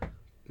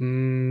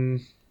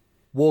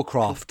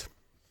Warcraft.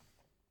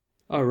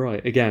 Oh,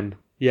 right, again.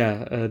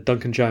 Yeah,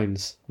 Duncan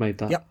Jones made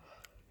that. Yep.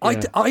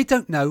 Yeah. I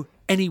don't know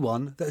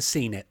anyone that has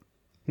seen it.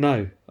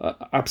 No,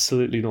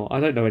 absolutely not. I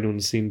don't know anyone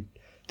who's seen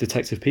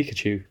Detective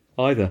Pikachu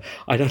either.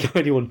 I don't know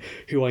anyone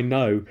who I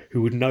know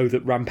who would know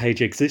that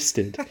Rampage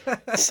existed.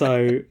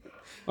 So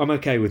I'm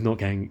okay with not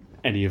getting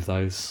any of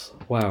those.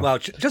 Wow. Well,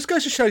 just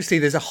goes to show,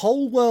 Steve, there's a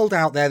whole world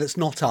out there that's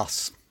not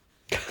us.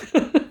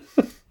 Who'd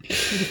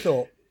have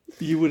thought?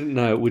 You wouldn't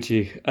know it, would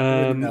you?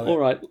 know it. All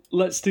right,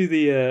 let's do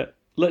the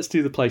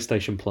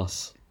PlayStation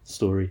Plus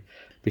story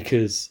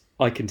because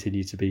I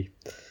continue to be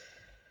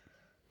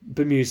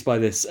bemused by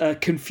this.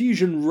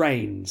 Confusion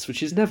reigns,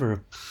 which is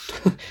never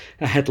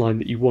a headline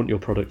that you want your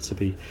product to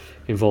be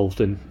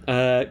involved in.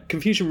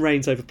 Confusion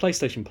reigns over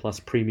PlayStation Plus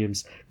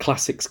Premium's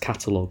Classics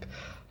catalogue,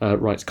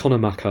 writes Conor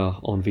Makar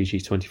on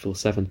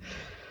VG247.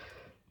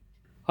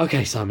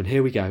 Okay, Simon,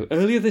 here we go.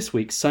 Earlier this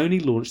week,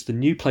 Sony launched the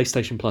new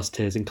PlayStation Plus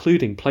tiers,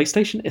 including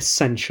PlayStation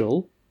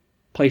Essential,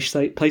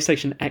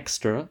 PlayStation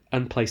Extra,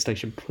 and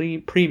PlayStation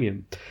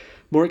Premium.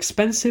 More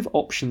expensive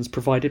options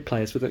provided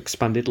players with an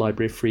expanded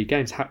library of free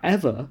games.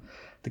 However,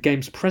 the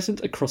games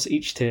present across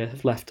each tier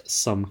have left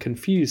some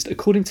confused.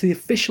 According to the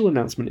official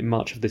announcement in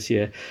March of this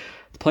year,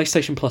 the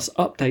PlayStation Plus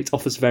update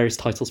offers various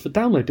titles for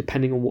download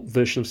depending on what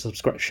version of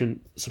subscription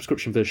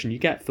version you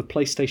get. For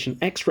PlayStation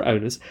Extra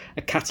owners,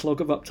 a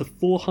catalogue of up to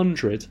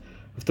 400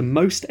 of the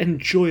most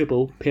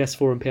enjoyable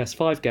PS4 and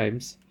PS5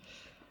 games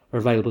are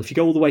available. If you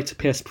go all the way to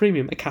PS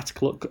Premium, a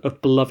catalogue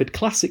of beloved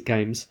classic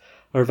games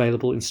are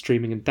available in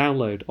streaming and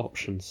download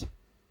options.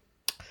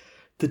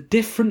 The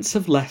difference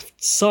have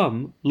left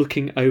some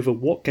looking over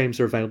what games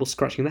are available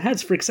scratching their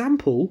heads. For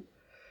example,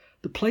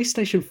 the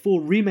PlayStation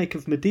 4 remake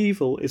of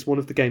Medieval is one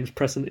of the games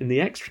present in the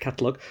extra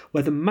catalogue,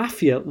 while the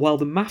Mafia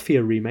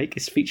remake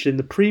is featured in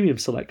the premium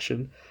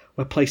selection,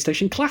 where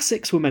PlayStation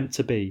Classics were meant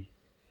to be.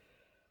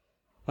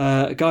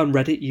 A guy on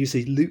Reddit, user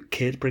Luke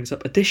Kid, brings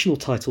up additional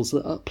titles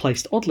that are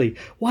placed oddly.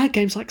 Why are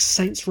games like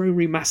Saints Row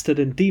Remastered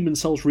and Demon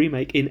Souls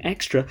Remake in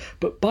Extra,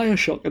 but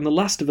Bioshock and The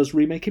Last of Us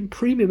Remake in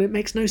Premium? It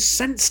makes no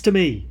sense to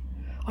me.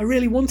 I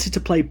really wanted to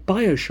play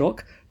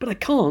Bioshock, but I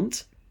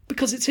can't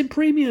because it's in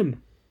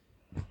Premium.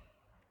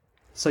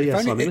 So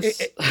yes,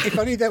 if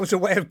only there was a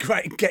way of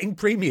getting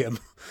Premium.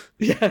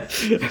 Yeah,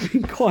 I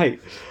mean, quite.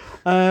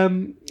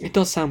 It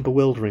does sound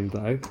bewildering,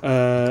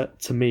 though,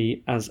 to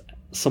me as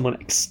someone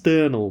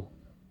external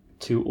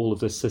to all of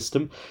this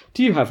system.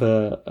 Do you have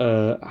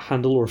a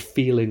handle or a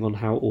feeling on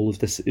how all of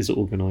this is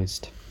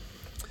organised?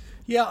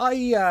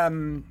 Yeah,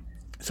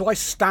 so I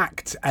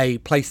stacked a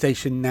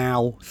PlayStation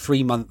Now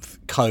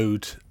 3-month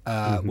code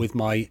with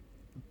my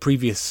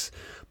previous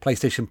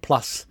PlayStation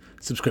Plus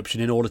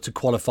subscription in order to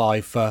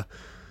qualify for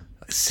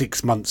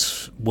 6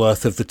 months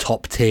worth of the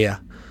top tier.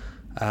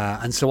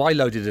 And so I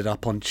loaded it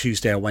up on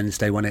Tuesday or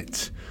Wednesday when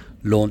it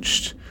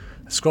launched,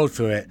 scrolled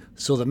through it,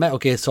 saw that Metal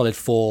Gear Solid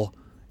 4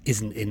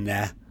 isn't in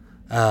there,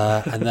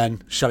 and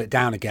then shut it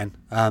down again.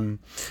 And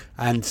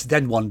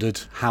then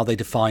wondered how they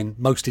define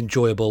most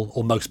enjoyable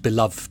or most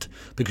beloved,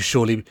 because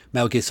surely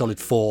Metal Gear Solid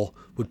 4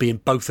 would be in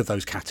both of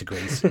those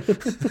categories.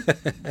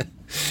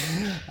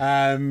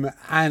 I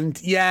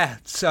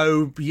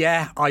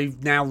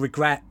now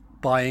regret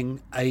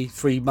buying a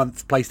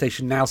 3-month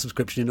PlayStation Now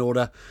subscription in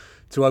order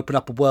to open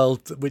up a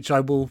world which I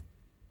will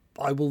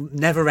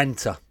never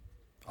enter.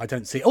 I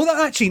don't see.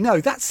 Oh, actually, no.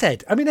 That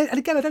said, I mean, and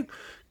again, I don't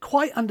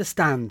quite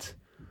understand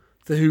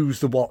the who's,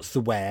 the what's,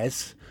 the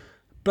where's,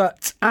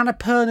 but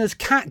Annapurna's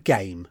cat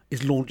game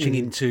is launching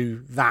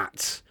into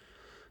that.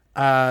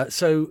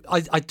 So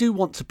I do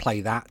want to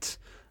play that,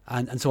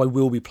 and so I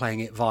will be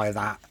playing it via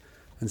that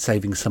and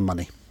saving some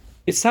money.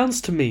 It sounds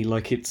to me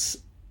like it's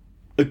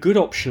a good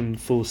option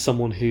for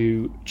someone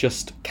who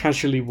just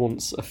casually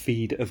wants a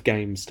feed of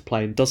games to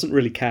play and doesn't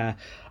really care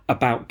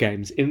about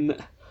games. I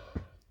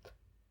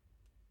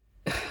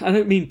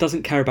don't mean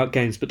doesn't care about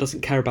games, but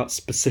doesn't care about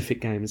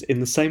specific games, in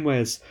the same way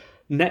as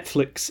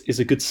Netflix is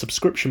a good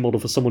subscription model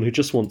for someone who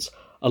just wants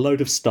a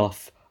load of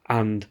stuff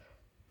and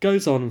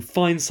goes on and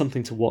finds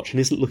something to watch and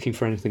isn't looking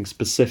for anything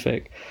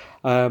specific.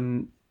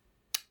 And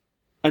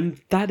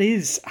that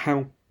is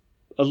how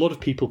a lot of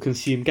people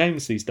consume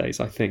games these days,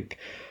 I think.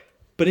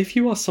 But if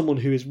you are someone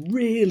who is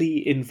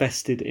really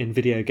invested in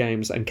video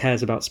games and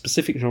cares about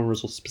specific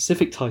genres or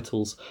specific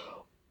titles,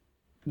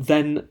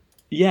 then,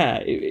 yeah,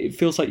 it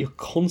feels like you're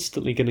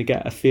constantly going to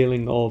get a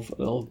feeling of,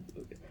 oh,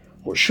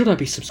 what should I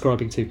be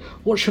subscribing to?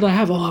 What should I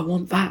have? Oh, I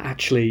want that,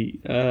 actually.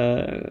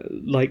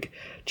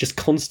 Just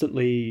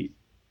constantly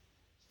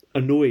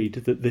annoyed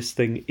that this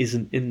thing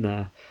isn't in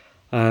there.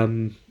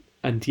 And,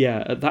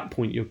 yeah, at that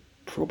point, you're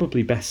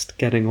probably best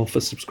getting off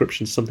a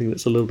subscription to something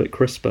that's a little bit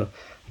crisper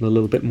and a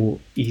little bit more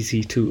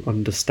easy to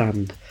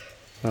understand,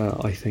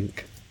 I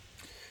think.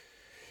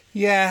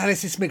 Yeah, and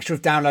it's this mixture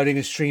of downloading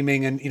and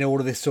streaming and, all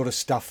of this sort of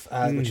stuff,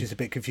 which is a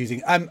bit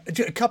confusing. A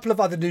couple of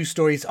other news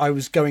stories I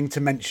was going to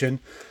mention.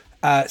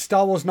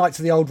 Star Wars Knights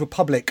of the Old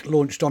Republic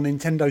launched on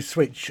Nintendo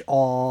Switch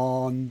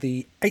on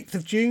the 8th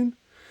of June.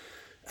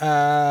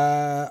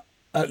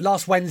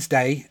 Last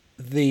Wednesday,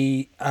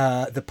 the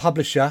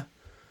publisher,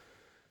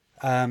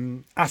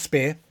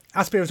 Aspyr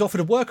has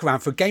offered a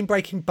workaround for a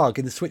game-breaking bug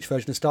in the Switch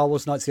version of Star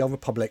Wars Knights of the Old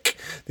Republic.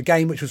 The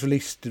game, which was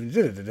released,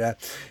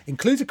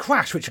 includes a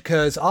crash which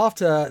occurs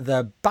after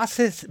the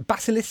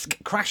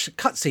Basilisk crash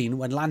cutscene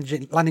when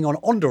landing on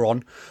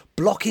Onderon,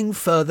 blocking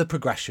further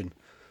progression.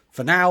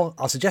 For now,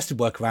 our suggested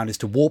workaround is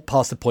to warp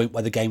past the point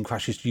where the game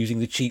crashes using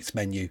the cheats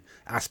menu,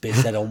 Aspyr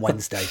said on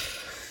Wednesday.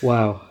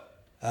 Wow.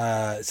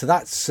 So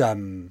that's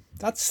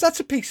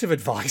a piece of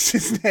advice,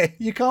 isn't it?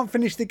 You can't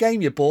finish the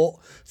game you bought,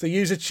 so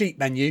use a cheat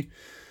menu.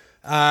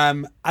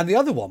 And the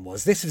other one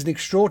was, this is an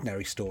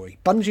extraordinary story.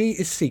 Bungie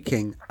is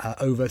seeking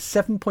over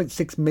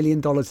 $7.6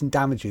 million in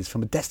damages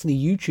from a Destiny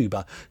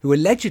YouTuber who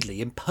allegedly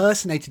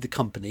impersonated the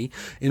company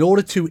in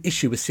order to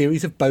issue a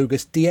series of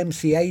bogus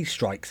DMCA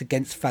strikes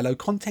against fellow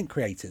content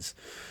creators.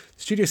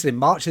 The studio said in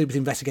March that it was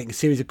investigating a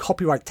series of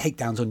copyright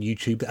takedowns on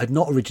YouTube that had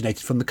not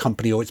originated from the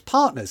company or its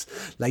partners.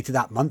 Later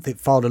that month, it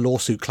filed a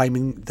lawsuit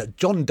claiming that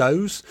John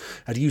Doe's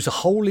had used a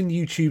hole in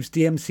YouTube's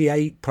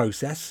DMCA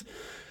process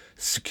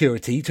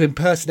security to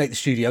impersonate the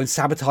studio and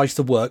sabotage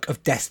the work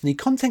of Destiny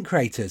content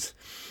creators.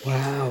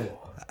 Wow.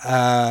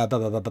 In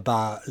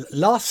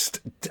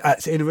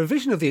a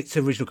revision of its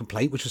original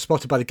complaint, which was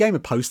spotted by the Gamer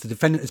Post, the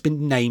defendant has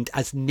been named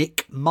as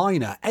Nick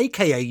Miner,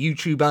 aka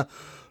YouTuber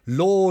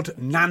Lord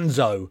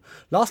Nanzo.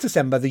 Last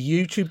December, the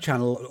YouTube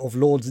channel of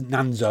Lord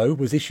Nanzo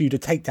was issued a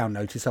takedown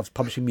notice after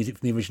publishing music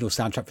from the original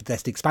soundtrack for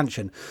Destiny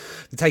expansion,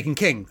 The Taken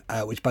King,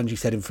 which Bungie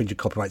said infringed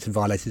copyrights and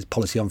violated its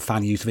policy on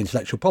fan use of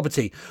intellectual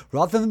property.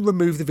 Rather than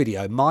remove the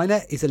video,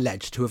 Miner is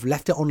alleged to have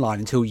left it online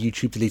until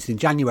YouTube deleted in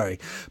January.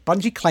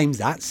 Bungie claims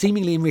that,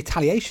 seemingly in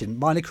retaliation,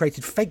 Miner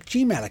created fake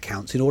Gmail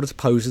accounts in order to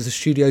pose as the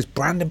studio's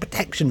brand and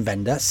protection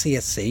vendor,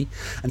 CSC,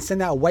 and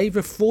send out a wave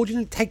of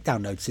fraudulent takedown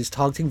notices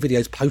targeting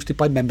videos posted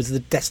by members of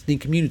the Destiny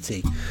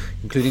community,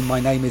 including My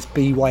Name is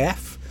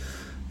BYF,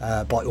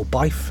 or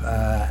Bife,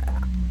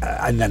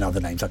 and then other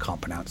names I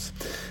can't pronounce.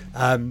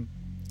 And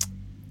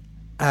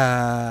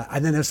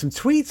then there's some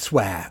tweets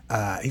where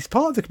he's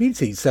part of the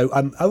community. So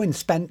Owen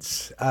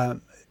Spence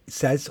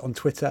says on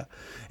Twitter,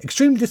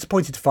 extremely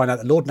disappointed to find out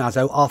that Lord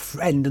Nazo, our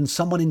friend and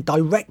someone in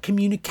direct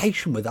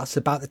communication with us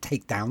about the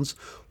takedowns,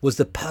 was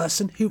the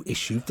person who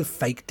issued the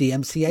fake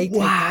DMCA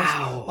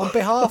takedowns on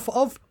behalf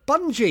of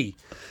Bungie. ...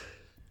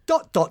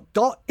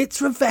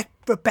 It's Rebecca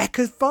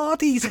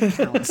Vardy's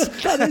account.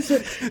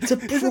 It's a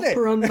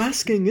proper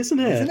unmasking, isn't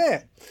it? Isn't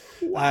it?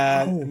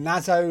 Wow.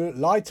 Nazo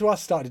lied to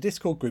us, started a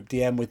Discord group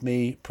DM with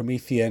me,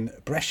 Promethean,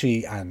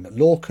 Bresci and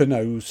Lorcan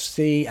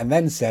OC, and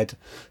then said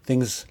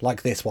things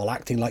like this while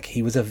acting like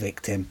he was a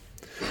victim.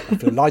 I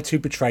feel lied to,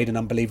 betrayed and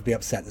unbelievably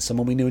upset that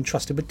someone we knew and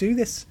trusted would do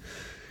this.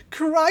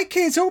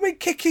 Crikey, it's all been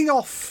kicking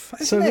off,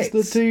 so it?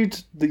 the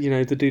dude,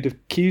 the dude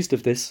accused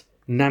of this,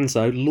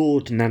 Nanzo,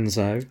 Lord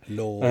Nanzo.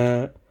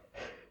 Lord.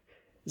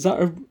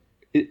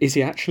 Is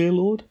he actually a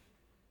lord?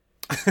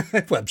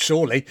 Well,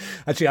 surely.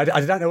 Actually, I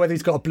don't know whether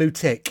he's got a blue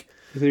tick.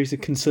 Whether he's a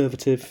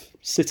conservative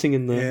sitting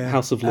in the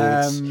House of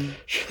Lords.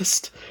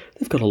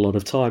 They've got a lot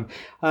of time.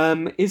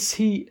 Is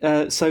he?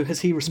 So has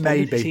he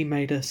responded? Maybe. Has he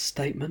made a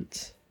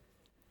statement?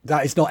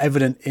 That is not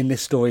evident in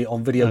this story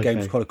on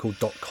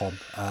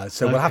videogameschronicle.com.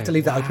 So we'll have to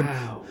leave that open.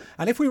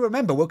 And if we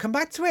remember, we'll come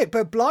back to it.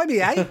 But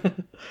blimey, eh?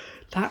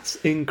 That's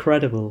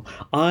incredible.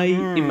 I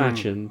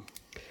imagine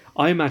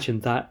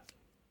that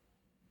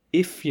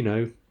if,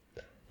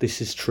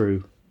 this is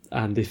true,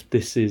 and if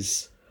this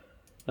is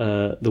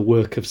the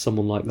work of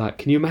someone like that,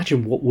 can you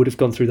imagine what would have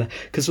gone through that?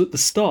 Because at the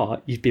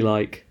start, you'd be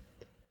like,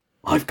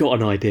 I've got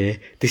an idea.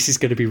 This is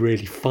going to be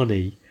really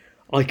funny.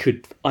 I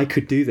could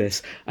do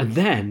this. And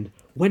then,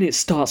 when it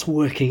starts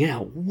working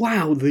out,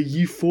 wow, the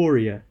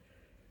euphoria.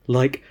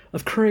 Like,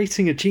 of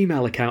creating a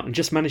Gmail account and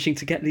just managing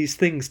to get these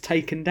things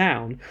taken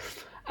down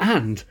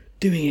and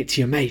doing it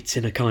to your mates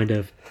in a kind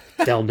of,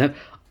 they'll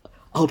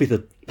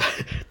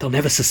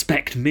never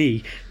suspect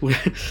me,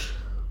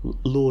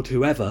 Lord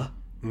whoever.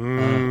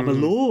 I'm a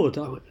lord.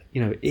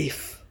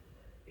 If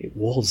it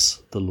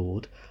was the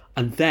Lord.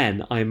 And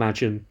then I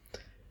imagine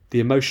the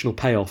emotional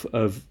payoff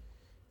of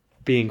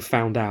being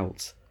found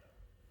out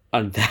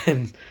and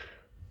then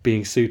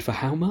being sued for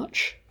how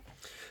much?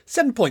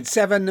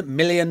 $7.7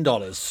 million.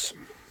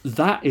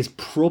 That is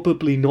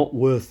probably not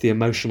worth the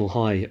emotional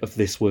high of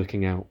this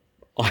working out.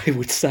 I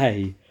would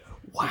say,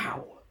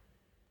 wow.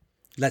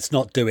 Let's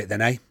not do it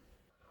then, eh?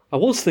 I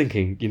was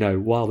thinking,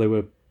 while they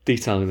were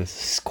detailing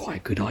this is quite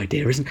a good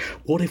idea, isn't it?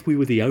 What if we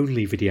were the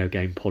only video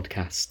game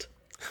podcast?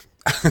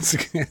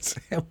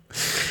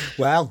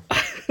 Well,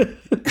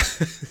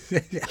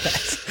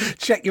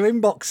 check your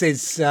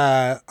inboxes,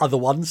 other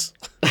ones.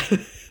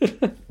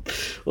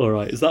 All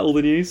right, is that all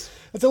the news?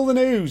 That's all the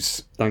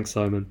news. Thanks,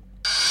 Simon.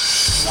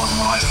 One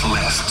Life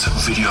Left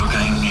video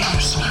game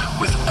news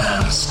with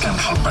Anne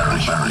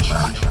Scantleberry.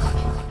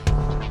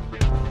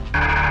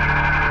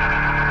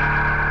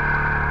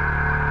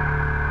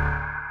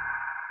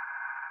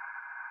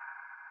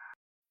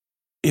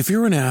 If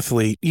you're an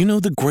athlete, you know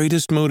the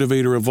greatest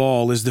motivator of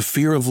all is the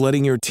fear of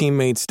letting your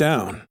teammates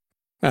down.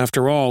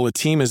 After all, a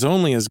team is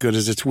only as good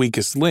as its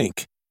weakest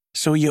link.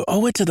 So you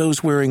owe it to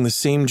those wearing the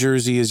same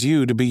jersey as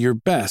you to be your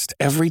best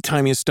every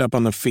time you step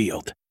on the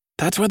field.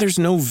 That's why there's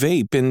no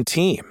vape in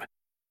team.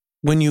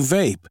 When you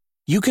vape,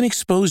 you can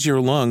expose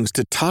your lungs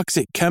to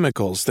toxic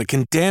chemicals that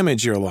can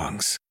damage your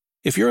lungs.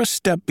 If you're a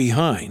step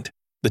behind,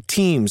 the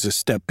team's a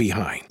step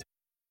behind.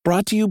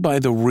 Brought to you by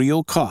The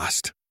Real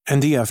Cost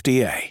and the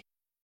FDA.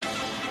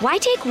 Why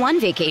take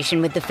one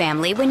vacation with the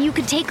family when you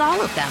could take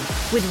all of them?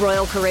 With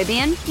Royal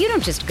Caribbean, you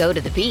don't just go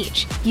to the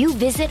beach. You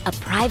visit a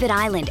private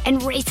island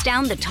and race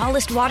down the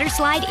tallest water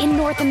slide in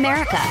North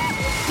America.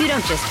 You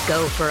don't just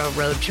go for a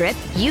road trip.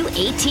 You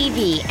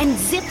ATV and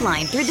zip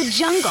line through the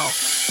jungle.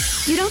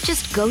 You don't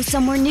just go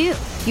somewhere new.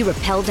 You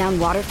rappel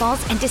down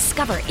waterfalls and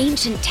discover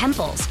ancient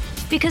temples.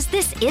 Because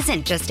this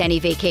isn't just any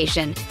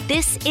vacation.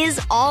 This is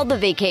all the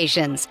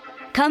vacations.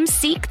 Come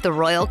seek the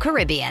Royal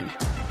Caribbean.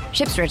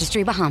 Ships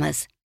Registry,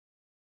 Bahamas.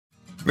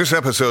 This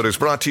episode is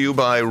brought to you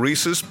by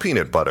Reese's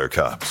Peanut Butter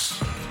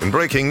Cups. In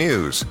breaking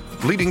news,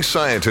 leading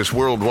scientists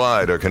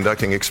worldwide are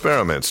conducting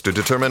experiments to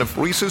determine if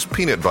Reese's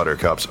Peanut Butter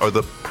Cups are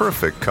the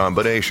perfect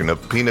combination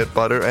of peanut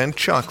butter and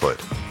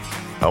chocolate.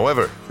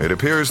 However, it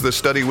appears the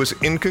study was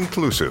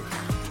inconclusive,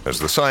 as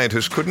the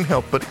scientists couldn't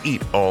help but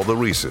eat all the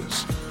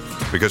Reese's.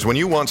 Because when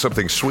you want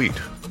something sweet,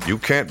 you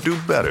can't do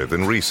better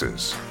than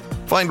Reese's.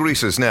 Find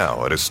Reese's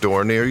now at a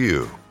store near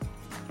you.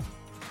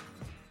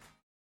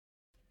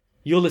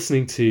 You're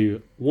listening to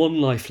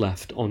One Life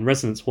Left on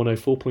Resonance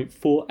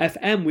 104.4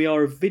 FM. We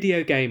are a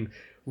video game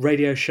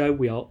radio show.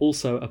 We are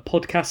also a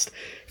podcast.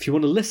 If you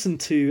want to listen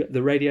to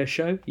the radio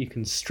show, you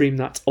can stream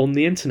that on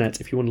the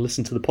internet. If you want to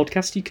listen to the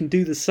podcast, you can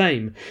do the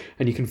same.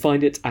 And you can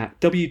find it at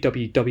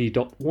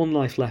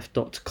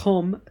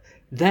www.onelifeleft.com.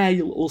 There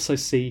you'll also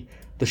see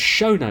the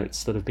show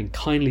notes that have been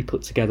kindly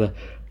put together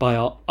by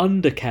our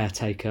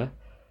undercaretaker,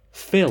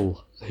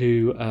 Phil,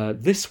 who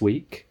this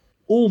week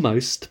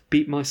almost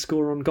beat my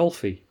score on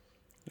Golfy.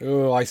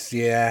 Oh,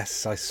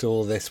 yes, I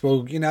saw this.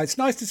 Well, it's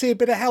nice to see a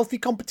bit of healthy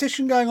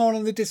competition going on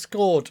in the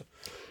Discord.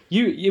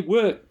 It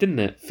worked, didn't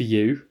it, for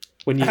you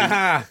when you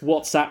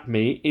WhatsApped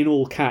me in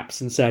all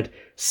caps and said,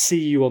 "See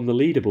you on the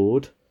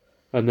leaderboard,"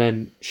 and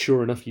then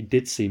sure enough, you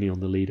did see me on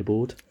the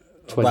leaderboard,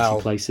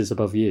 20 places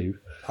above you.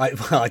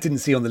 I didn't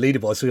see you on the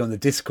leaderboard. I saw you on the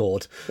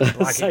Discord,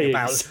 bragging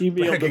about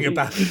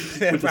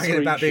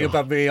being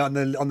above me on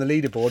the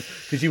leaderboard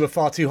because you were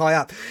far too high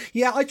up.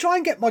 Yeah, I try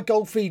and get my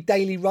goal-free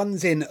daily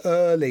runs in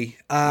early,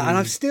 and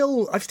I've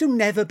still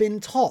never been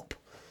top.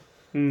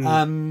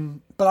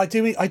 But I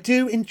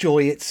do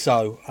enjoy it.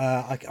 So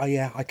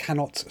I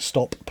cannot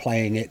stop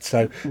playing it.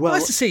 So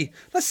nice to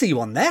see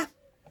you on there.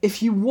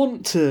 If you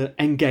want to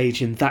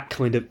engage in that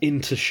kind of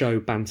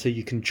inter-show banter,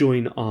 you can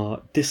join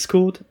our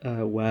Discord,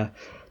 where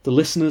the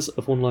listeners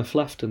of One Life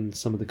Left and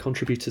some of the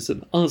contributors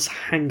and us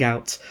hang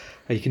out.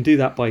 You can do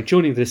that by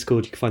joining the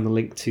Discord. You can find the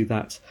link to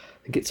that.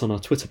 I think it's on our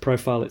Twitter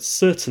profile. It's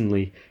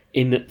certainly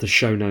in the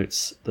show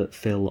notes that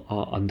Phil,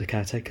 our Under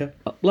Caretaker,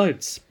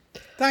 uploads.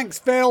 Thanks,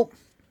 Phil.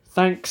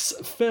 Thanks,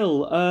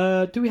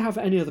 Phil. Do we have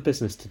any other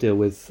business to deal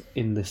with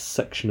in this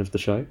section of the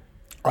show?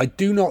 I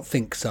do not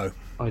think so.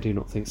 I do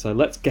not think so.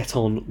 Let's get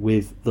on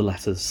with the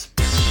letters.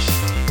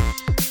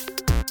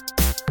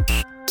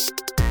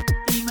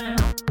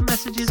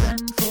 Messages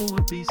and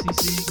forward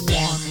BCC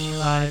One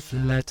Life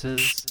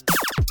letters.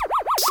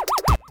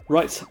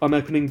 Right, I'm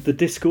opening the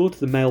Discord,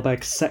 the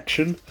mailbag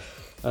section,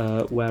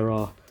 where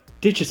our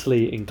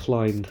digitally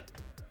inclined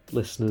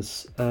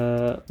listeners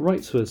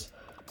write to us.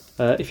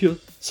 If you're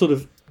sort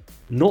of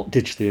not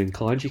digitally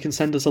inclined, you can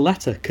send us a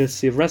letter,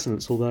 courtesy of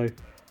Resonance, although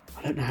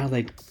I don't know how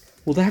they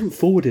haven't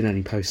forwarded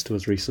any posts to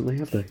us recently,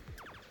 have they?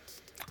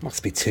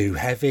 Must be too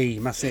heavy.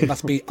 It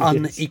must be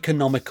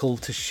uneconomical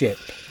to ship.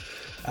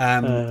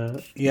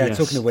 Yes.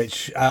 Talking of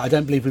which, I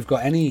don't believe we've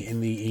got any in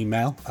the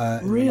email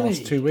in the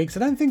last 2 weeks. I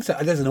don't think so.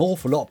 There's an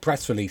awful lot of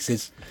press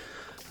releases,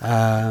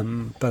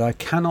 but I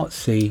cannot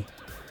see.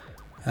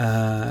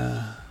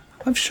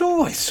 I'm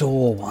sure I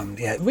saw one.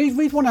 Yeah,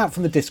 read one out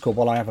from the Discord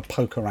while I have a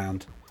poke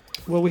around.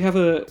 Well, we have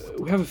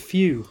a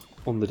few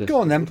on the Discord.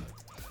 Go on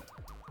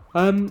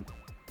then.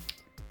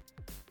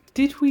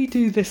 Did we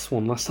do this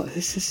one last time?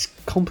 This is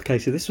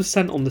complicated. This was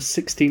sent on the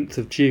 16th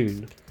of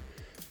June.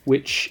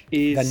 Which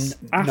is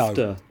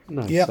after.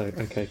 No, yep. So,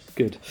 okay,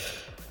 good.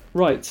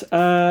 Right,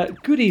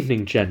 good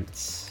evening,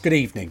 gents. Good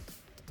evening.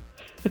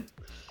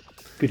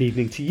 Good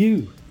evening to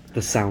you,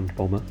 the Sound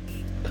Bomber.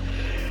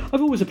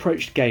 I've always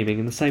approached gaming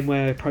in the same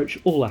way I approach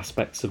all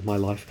aspects of my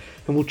life,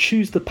 and will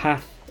choose the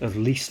path of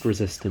least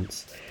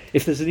resistance.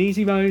 If there's an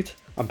easy mode,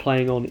 I'm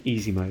playing on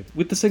easy mode,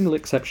 with the single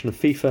exception of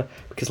FIFA,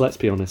 because let's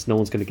be honest, no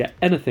one's going to get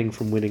anything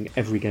from winning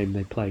every game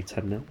they play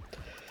 10-0.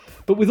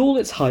 But with all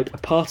its hype, a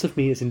part of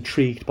me is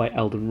intrigued by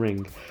Elden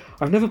Ring.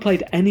 I've never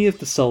played any of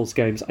the Souls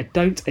games. I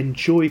don't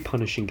enjoy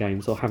punishing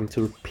games or having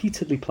to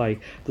repeatedly play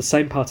the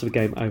same part of a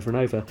game over and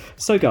over.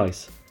 So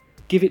guys,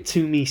 give it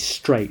to me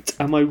straight.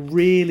 Am I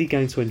really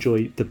going to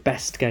enjoy the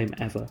best game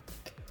ever?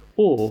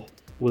 Or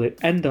will it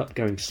end up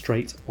going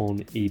straight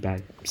on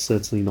eBay? I'm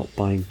certainly not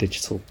buying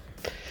digital.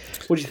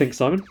 What do you think,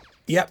 Simon?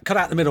 Yep, cut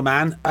out the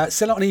middleman.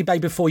 Sell it on eBay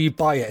before you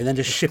buy it and then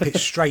just ship it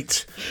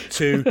straight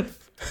to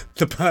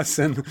the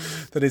person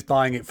that is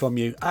buying it from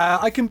you.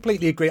 I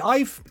completely agree.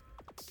 I've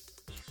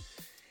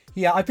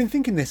been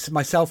thinking this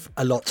myself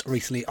a lot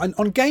recently.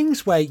 On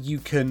games where you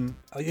can...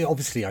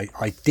 Obviously,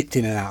 I dipped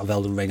in and out of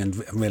Elden Ring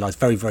and realised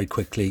very, very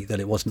quickly that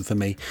it wasn't for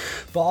me.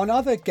 But on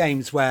other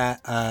games where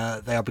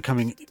they are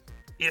becoming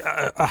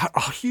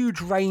a huge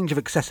range of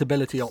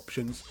accessibility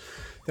options,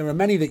 there are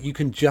many that you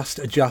can just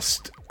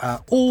adjust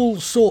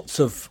all sorts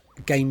of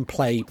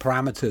gameplay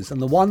parameters.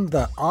 And the one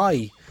that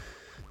I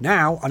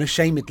now,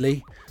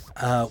 unashamedly,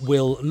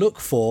 will look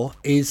for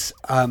is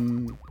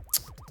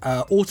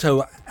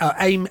auto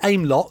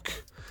aim lock,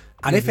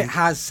 and if it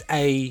has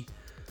a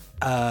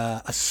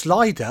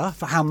slider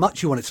for how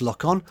much you want it to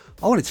lock on,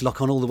 I want it to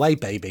lock on all the way,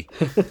 baby.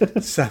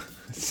 so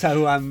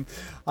I'm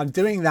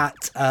doing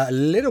that a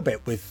little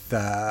bit with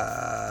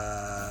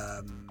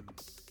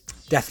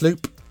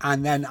Deathloop,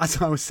 and then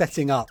as I was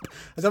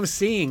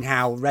seeing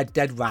how Red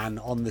Dead ran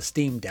on the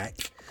Steam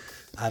Deck,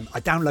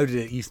 I downloaded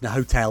it using the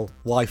hotel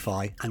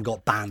Wi-Fi and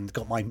got banned.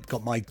 Got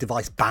my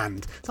device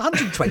banned. It's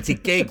 120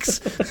 gigs.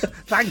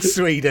 Thanks,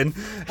 Sweden.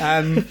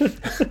 I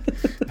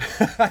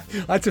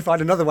had to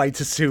find another way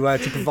to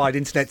provide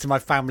internet to my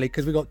family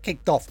because we got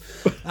kicked off.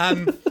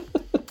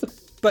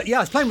 But yeah,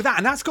 I was playing with that,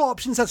 and that's got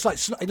options. That's like,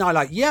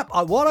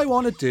 what I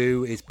want to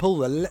do is pull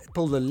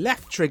the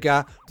left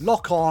trigger,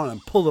 lock on,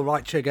 and pull the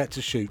right trigger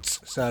to shoot.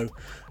 So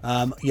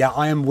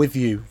I am with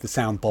you, the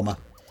Sound Bomber.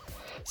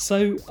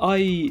 So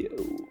I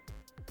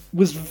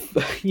was,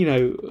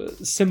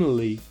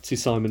 similarly to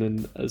Simon,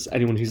 and as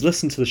anyone who's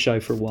listened to the show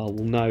for a while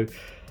will know,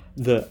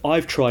 that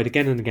I've tried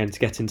again and again to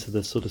get into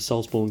the sort of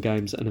Soulsborne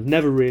games and have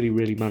never really,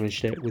 really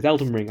managed it. With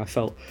Elden Ring, I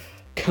felt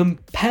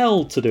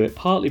compelled to do it,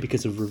 partly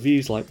because of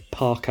reviews like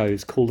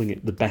Parko's calling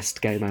it the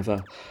best game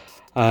ever.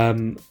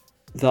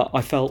 that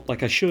I felt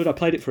like I should. I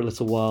played it for a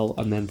little while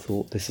and then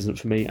thought, this isn't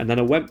for me. And then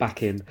I went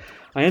back in.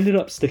 I ended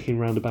up sticking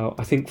around about,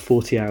 I think,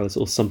 40 hours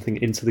or something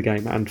into the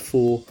game. And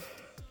for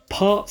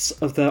parts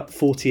of that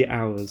 40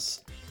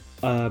 hours,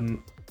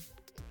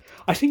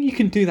 I think you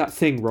can do that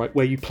thing, right,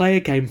 where you play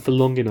a game for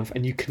long enough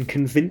and you can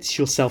convince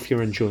yourself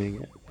you're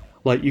enjoying it.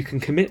 Like, you can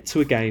commit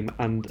to a game,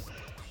 and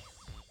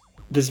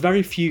there's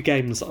very few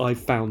games I've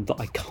found that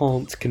I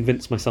can't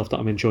convince myself that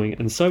I'm enjoying it.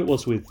 And so it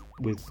was with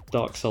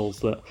Dark Souls,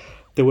 that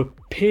there were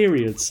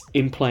periods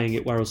in playing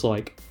it where I was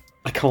like,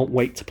 I can't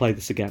wait to play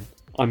this again.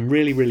 I'm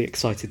really, really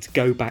excited to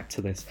go back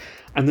to this.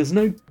 And there's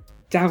no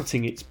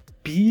doubting it's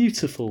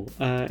beautiful.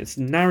 It's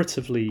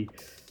narratively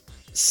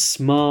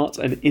smart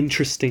and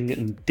interesting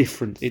and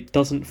different. It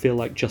doesn't feel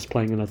like just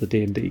playing another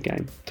D&D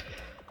game.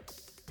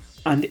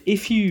 And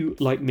if you,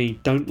 like me,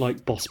 don't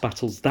like boss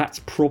battles, that's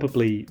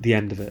probably the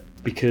end of it,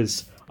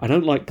 because I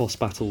don't like boss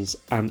battles,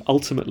 and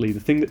ultimately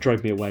the thing that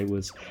drove me away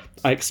was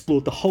I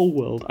explored the whole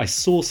world, I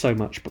saw so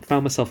much, but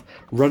found myself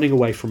running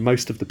away from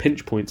most of the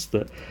pinch points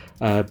that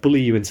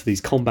bully you into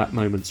these combat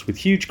moments with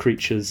huge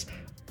creatures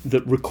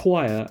that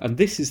require, and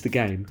this is the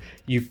game,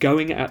 you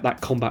going at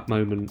that combat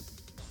moment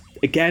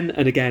again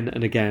and again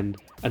and again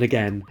and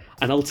again,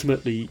 and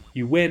ultimately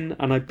you win,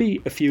 and I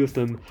beat a few of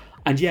them.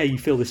 And yeah, you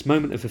feel this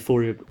moment of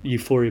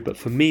euphoria, but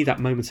for me, that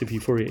moment of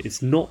euphoria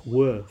is not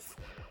worth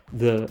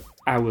the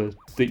hour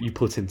that you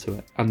put into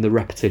it and the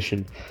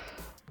repetition.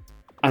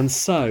 And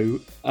so,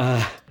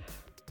 as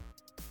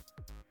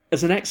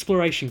an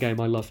exploration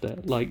game, I loved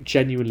it. Like,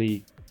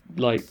 genuinely,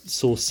 like,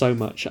 saw so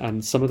much,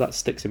 and some of that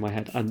sticks in my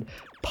head. And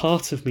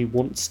part of me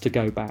wants to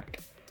go back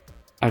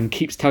and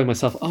keeps telling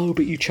myself, oh,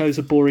 but you chose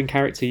a boring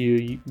character,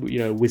 you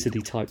know,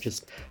 wizardy type,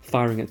 just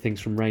firing at things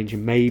from range,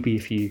 and maybe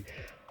if you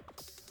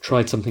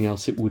tried something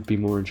else it would be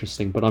more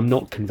interesting. But I'm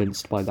not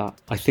convinced by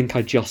that. I think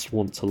I just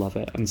want to love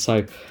it. And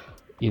so,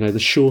 you know, the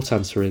short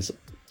answer is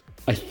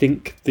I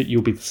think that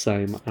you'll be the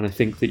same, and I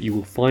think that you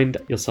will find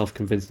yourself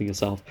convincing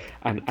yourself,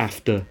 and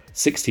after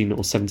 16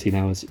 or 17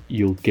 hours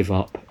you'll give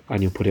up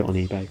and you'll put it on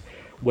eBay.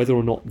 Whether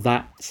or not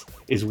that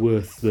is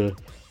worth the,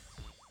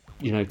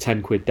 you know,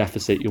 10 quid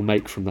deficit you'll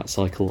make from that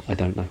cycle, I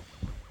don't know.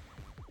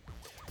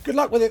 Good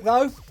luck with it,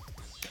 though.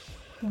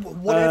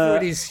 Whatever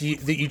it is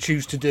that you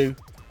choose to do.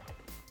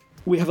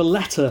 We have a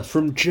letter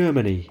from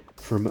Germany,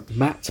 from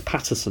Matt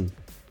Patterson.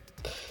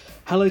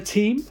 Hello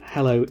team,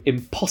 hello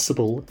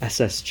impossible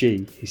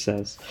SSG, he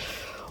says.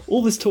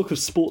 All this talk of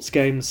sports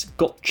games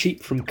got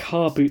cheap from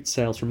car boot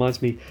sales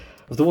reminds me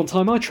of the one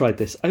time I tried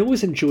this. I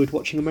always enjoyed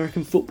watching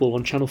American football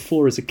on Channel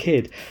 4 as a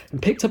kid,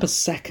 and picked up a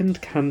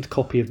second-hand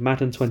copy of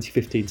Madden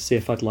 2015 to see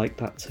if I'd like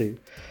that too.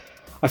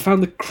 I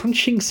found the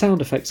crunching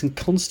sound effects and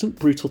constant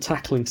brutal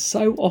tackling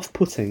so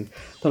off-putting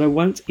that I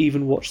won't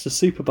even watch the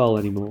Super Bowl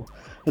anymore.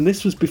 And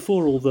this was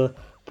before all the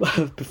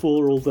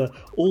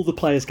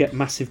players get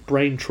massive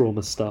brain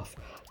trauma stuff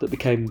that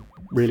became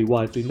really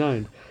widely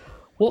known.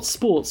 What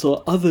sports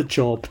or other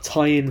job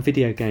tie-in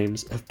video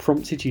games have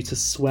prompted you to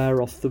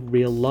swear off the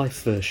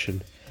real-life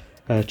version?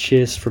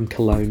 Cheers from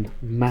Cologne,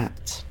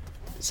 Matt.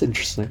 It's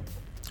interesting.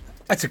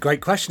 That's a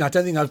great question. I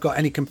don't think I've got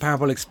any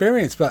comparable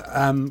experience, but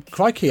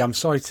crikey, I'm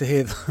sorry to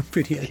hear that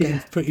video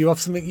games put you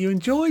off something you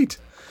enjoyed.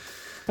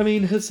 I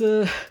mean, has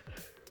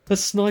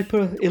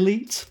Sniper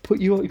Elite put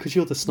you off? Because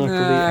you're the Sniper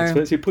Elite expert.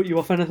 Has it put you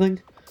off anything?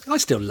 I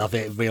still love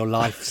it in real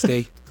life,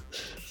 Steve.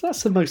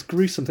 That's the most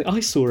gruesome thing. I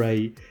saw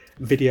a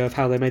video of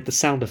how they made the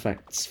sound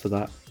effects for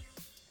that.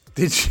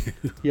 Did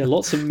you? Yeah,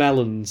 lots of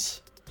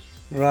melons.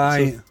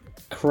 Right. Sort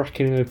of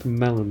cracking open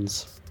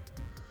melons.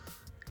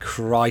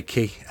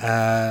 Crikey.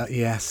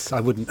 Yes,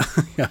 I wouldn't.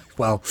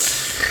 Well,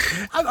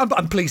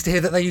 I'm pleased to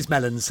hear that they use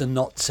melons and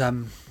not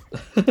the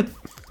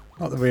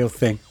real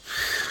thing.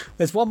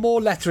 There's one more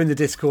letter in the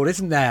Discord,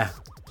 isn't there?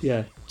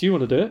 Yeah. Do you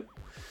want to do it?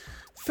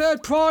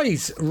 Third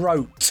Prize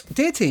wrote,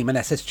 Dear team and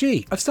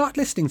SSG, I've started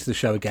listening to the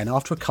show again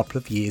after a couple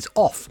of years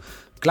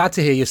off. Glad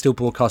to hear you're still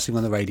broadcasting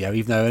on the radio,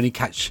 even though I only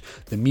catch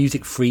the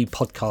music-free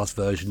podcast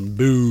version.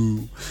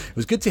 Boo! It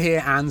was good to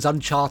hear Anne's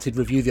Uncharted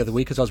review the other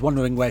week, as I was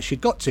wondering where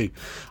she'd got to.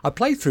 I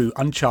played through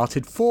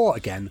Uncharted 4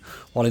 again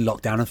while in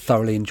lockdown and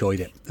thoroughly enjoyed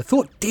it. The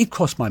thought did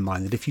cross my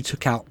mind that if you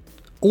took out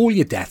all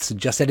your deaths and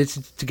just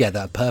edited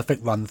together a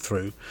perfect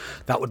run-through,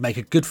 that would make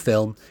a good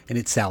film in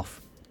itself.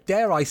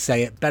 Dare I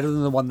say it, better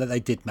than the one that they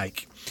did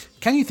make.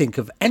 Can you think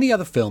of any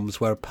other films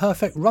where a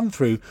perfect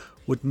run-through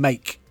would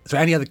make... So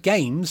any other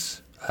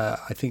games... where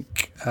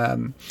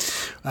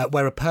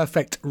a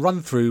perfect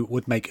run-through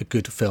would make a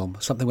good film.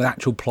 Something with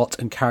actual plot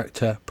and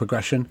character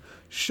progression.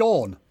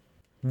 Sean.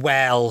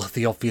 Well,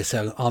 the obvious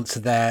answer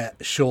there,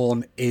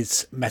 Sean,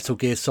 is Metal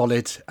Gear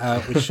Solid,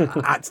 which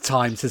at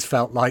times has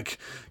felt like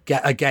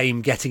a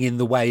game getting in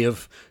the way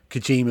of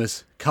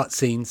Kojima's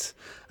cutscenes.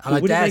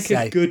 And would it make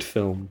a good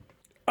film?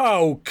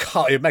 Oh,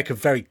 God, it'd make a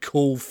very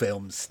cool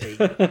film, Steve.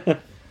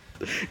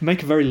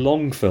 Make a very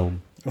long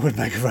film. It would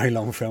make a very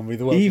long film with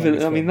the world's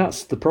Even, I mean,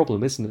 that's the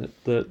problem, isn't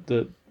it?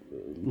 That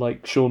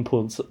like Sean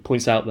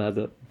points out there,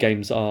 that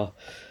games are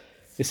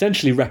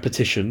essentially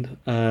repetition,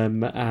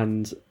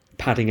 and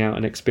padding out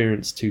an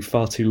experience to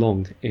far too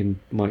long, in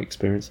my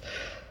experience.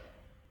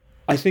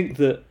 I think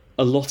that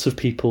a lot of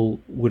people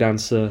would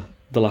answer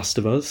The Last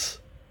of Us,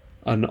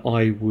 and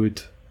I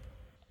would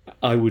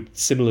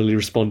similarly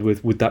respond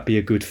with, would that be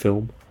a good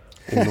film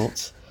or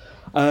not?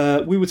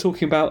 We were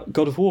talking about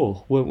God of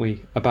War, weren't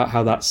we? About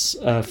how that's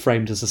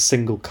framed as a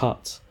single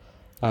cut.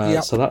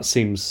 Yep. So that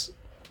seems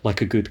like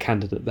a good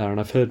candidate there, and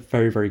I've heard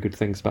very, very good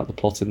things about the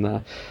plot in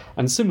there.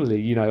 And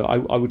similarly,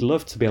 I would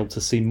love to be able to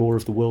see more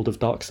of the world of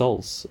Dark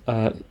Souls.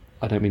 I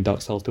don't mean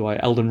Dark Souls, do I?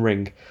 Elden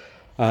Ring,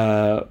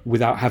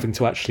 without having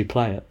to actually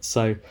play it.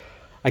 So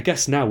I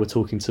guess now we're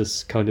talking to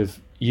kind of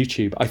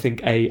YouTube. I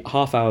think a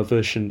half-hour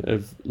version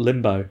of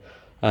Limbo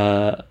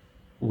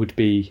would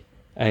be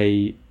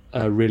a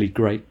really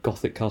great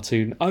gothic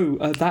cartoon.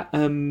 That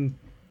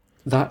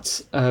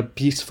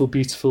beautiful,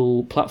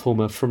 beautiful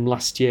platformer from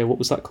last year. What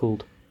was that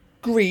called?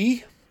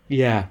 Gree.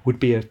 Yeah, would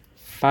be a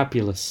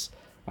fabulous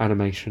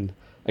animation.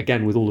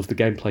 Again, with all of the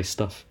gameplay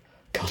stuff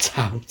cut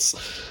out.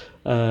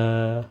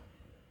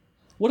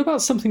 What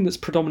about something that's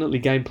predominantly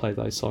gameplay,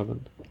 though,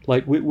 Simon?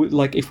 Like,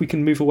 like if we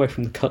can move away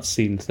from the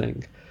cutscene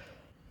thing,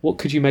 what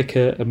could you make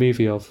a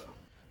movie of?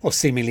 Well,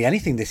 seemingly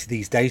anything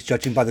these days,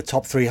 judging by the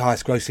top 3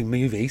 highest-grossing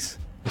movies.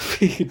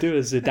 You could do a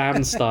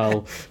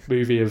Zidane-style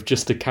movie of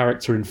just a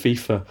character in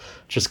FIFA,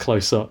 just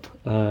close up.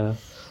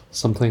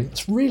 Something.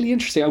 It's really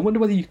interesting. I wonder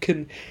whether you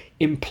can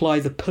imply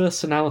the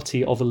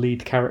personality of a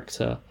lead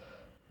character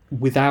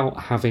without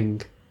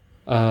having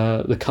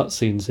the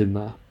cutscenes in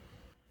there.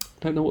 I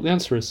don't know what the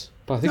answer is,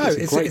 but I think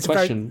it's a great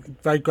question. Very,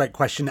 very great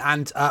question.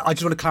 And I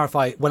just want to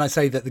clarify, when I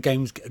say that the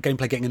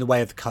gameplay getting in the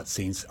way of the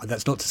cutscenes,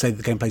 that's not to say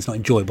that the gameplay is not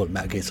enjoyable in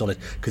Metal Gear Solid,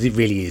 because it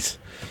really is.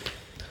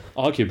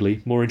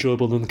 Arguably more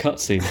enjoyable than the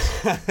cutscenes.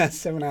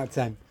 7 out of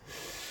 10.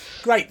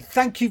 Great.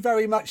 Thank you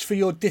very much for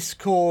your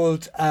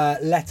Discord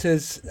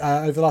letters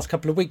over the last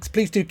couple of weeks.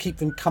 Please do keep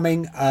them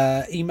coming.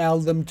 Email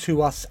them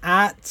to us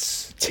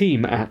at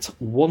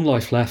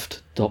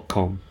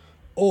team@onelifeleft.com.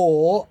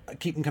 Or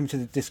keep them coming to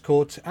the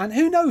Discord. And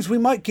who knows, we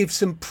might give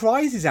some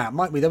prizes out,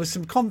 might we? There was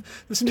some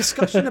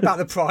discussion about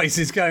the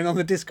prizes going on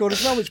the Discord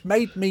as well, which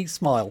made me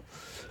smile.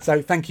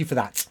 So thank you for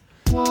that.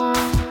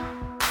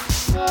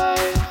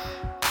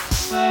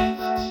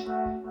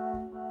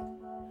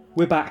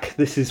 We're back.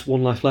 This is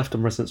One Life Left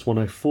on Resonance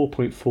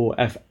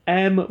 104.4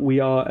 FM. We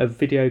are a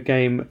video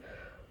game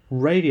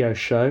radio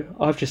show.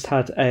 I've just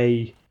had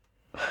an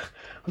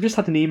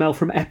email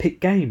from Epic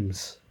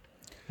Games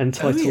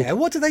entitled. Oh yeah,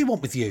 what do they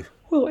want with you?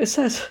 Well, it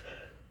says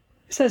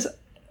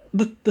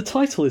the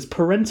title is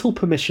Parental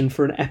Permission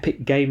for an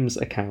Epic Games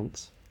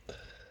Account.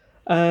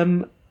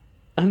 And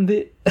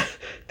the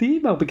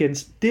email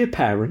begins, Dear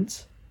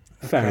parent,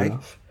 fair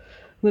enough.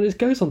 And then it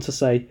goes on to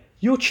say,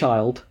 your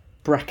child,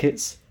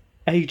 brackets,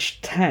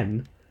 aged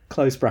 10,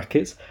 close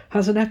brackets,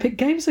 has an Epic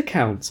Games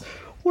account.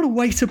 What a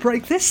way to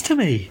break this to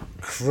me.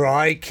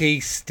 Crikey,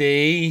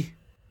 Steve.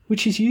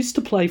 Which is used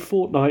to play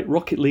Fortnite,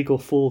 Rocket League or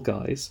Fall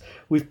Guys.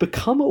 We've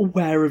become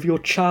aware of your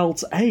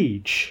child's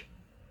age.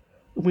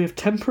 And we have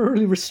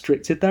temporarily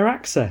restricted their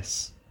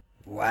access.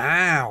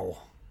 Wow.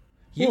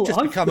 You've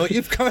become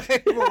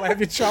aware of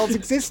your child's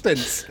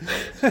existence.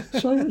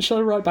 Shall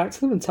I write back to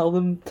them and tell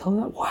them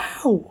that?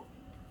 Wow.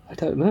 I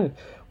don't know.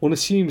 One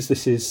assumes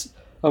this is...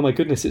 Oh my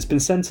goodness, it's been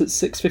sent at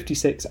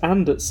 6:56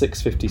 and at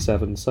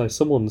 6:57, so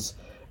someone's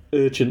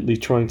urgently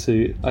trying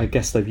to... I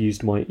guess they've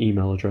used my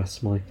email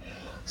address, my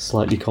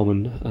slightly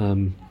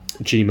common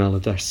Gmail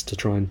address to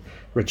try and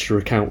register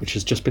an account, which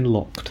has just been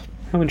locked.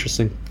 How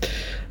interesting.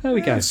 There we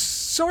go.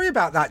 Sorry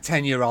about that,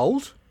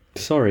 10-year-old.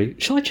 Sorry.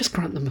 Shall I just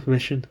grant them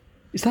permission?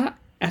 Is that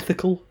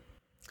ethical?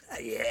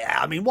 Yeah,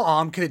 I mean, what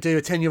harm can it do,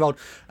 a 10-year-old?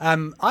 There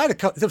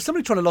was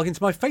somebody trying to log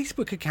into my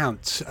Facebook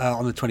account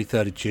on the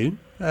 23rd of June.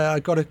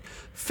 I got a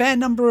fair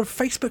number of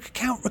Facebook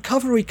account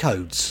recovery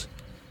codes.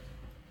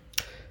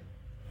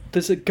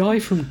 There's a guy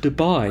from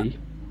Dubai.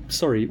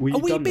 Sorry, are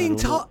we being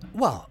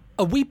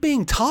are we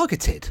being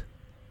targeted?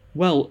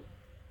 Well,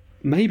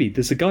 maybe.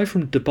 There's a guy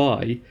from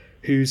Dubai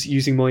who's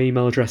using my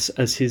email address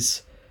as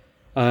his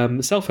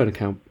cell phone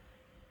account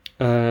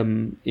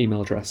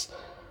email address.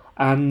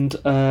 And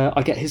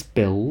I get his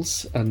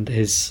bills and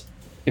his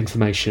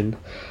information.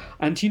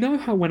 And you know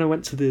how when I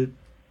went to the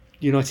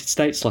United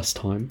States last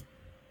time,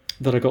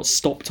 that I got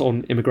stopped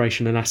on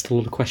immigration and asked a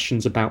lot of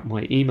questions about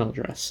my email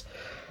address?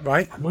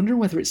 Right. I'm wondering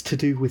whether it's to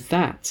do with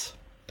that.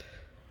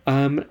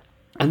 And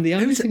the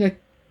only thing I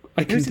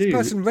can do... Who's this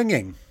person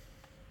ringing?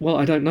 Well,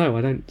 I don't know.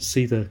 I don't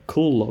see the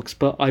call logs,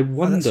 but I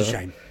wonder... that's a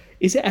shame.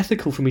 Is it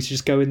ethical for me to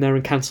just go in there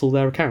and cancel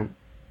their account?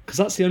 Because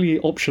that's the only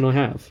option I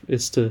have,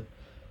 is to...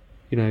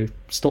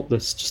 stop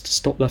this, just to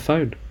stop their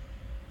phone.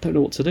 Don't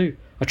know what to do.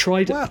 I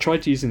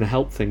tried using the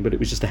help thing, but it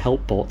was just a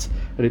help bot,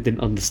 and it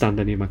didn't understand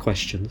any of my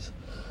questions.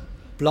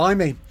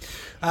 Blimey.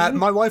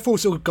 My wife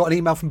also got an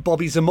email from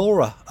Bobby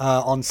Zamora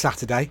on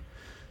Saturday,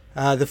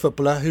 the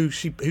footballer who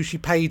she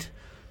paid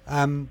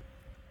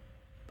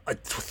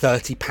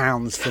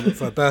 £30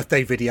 for a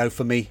birthday video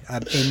for me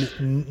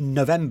in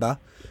November.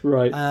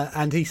 Right.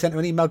 And he sent her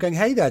an email going,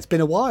 hey there, it's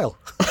been a while.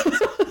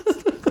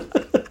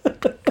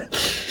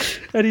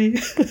 And he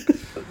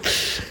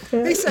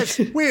says,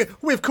 we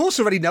of course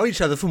already know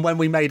each other from when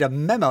we made a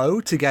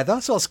memo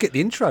together, so I'll skip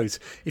the intros.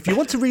 If you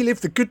want to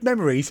relive the good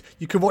memories,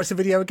 you can watch the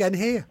video again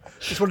here.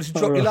 Just wanted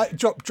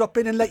to drop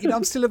in and let you know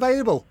I'm still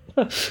available.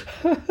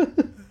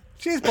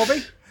 Cheers,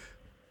 Bobby.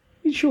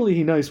 Surely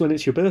he knows when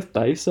it's your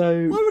birthday, so...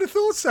 I would have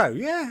thought so,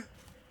 yeah.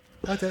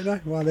 I don't know.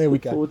 Well, there we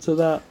go. Forward to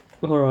that.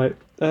 All right.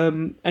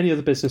 Any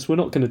other business? We're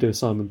not going to do a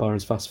Simon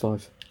Byron's Fast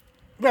Five.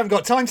 We haven't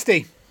got time,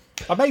 Steve.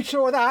 I made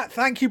sure of that.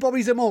 Thank you,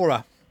 Bobby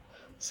Zamora.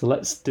 So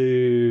let's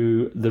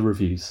do the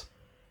reviews.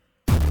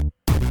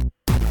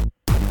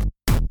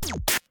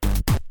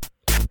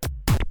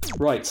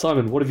 Right,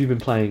 Simon, what have you been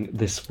playing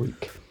this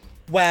week?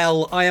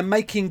 Well, I am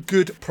making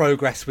good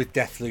progress with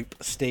Deathloop,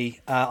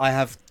 Steve. I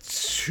have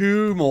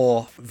 2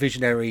 more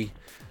visionary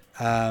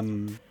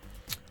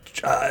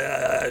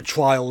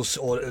trials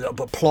or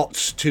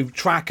plots to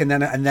track, and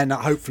then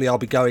hopefully I'll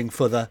be going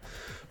for the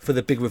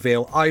big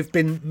reveal. I've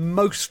been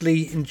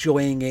mostly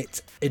enjoying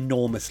it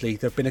enormously.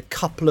 There have been a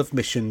couple of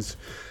missions,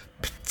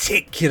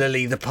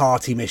 particularly the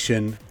party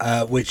mission,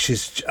 which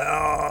is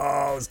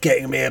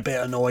getting me a bit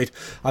annoyed.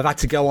 I've had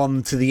to go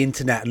on to the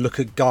internet and look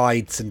at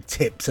guides and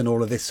tips and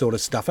all of this sort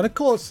of stuff. And of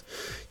course,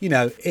 you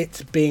know,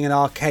 it being an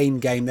arcane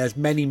game, there's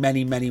many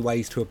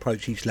ways to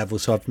approach each level.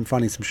 So I've been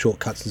finding some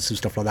shortcuts and some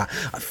stuff like that.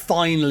 I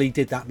finally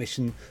did that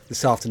mission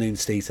this afternoon,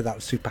 Steve. So that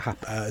was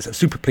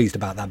super pleased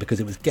about that, because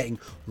it was getting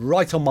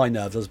right on my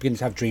nerves. I was beginning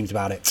to have dreams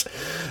about it.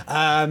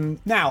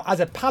 Now, as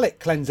a palate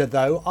cleanser,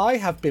 though, I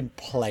have been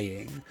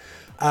playing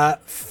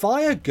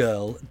Fire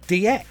Girl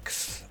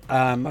DX.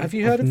 Have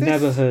you heard of this?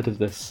 Never heard of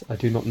this. I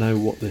do not know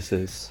what this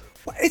is.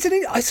 So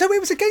it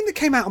was a game that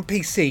came out on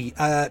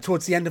PC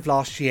towards the end of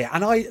last year,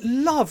 and I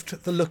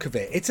loved the look of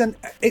it. It's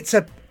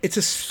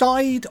a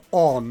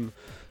side-on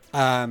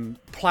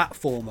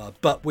platformer,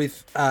 but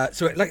with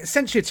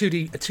essentially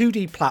a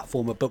 2D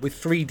platformer, but with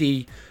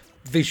 3D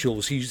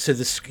visuals. So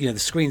the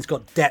screen's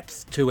got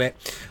depth to it.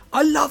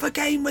 I love a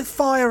game with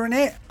fire in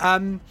it.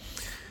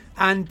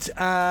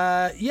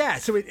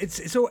 So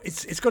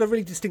it's got a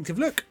really distinctive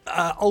look,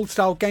 old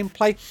style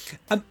gameplay.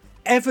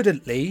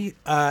 Evidently,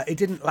 it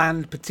didn't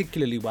land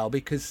particularly well,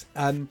 because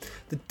the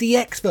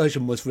DX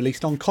version was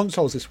released on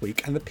consoles this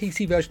week, and the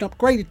PC version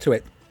upgraded to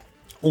it.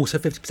 Also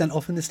 50%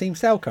 off in the Steam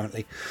sale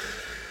currently.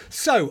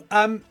 So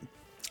I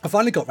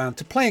finally got round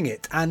to playing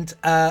it, and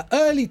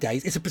early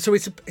days. It's a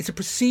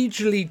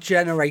procedurally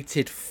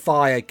generated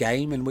fire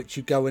game in which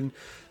you go and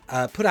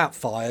put out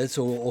fires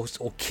or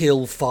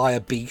kill fire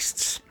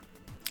beasts.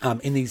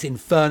 In these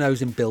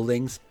infernos in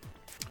buildings,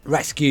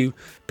 rescue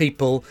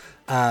people,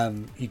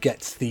 you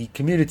get the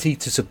community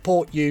to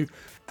support you,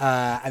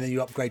 and then you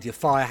upgrade your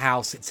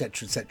firehouse,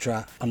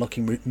 etc.,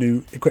 unlocking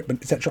new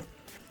equipment, etc.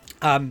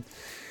 You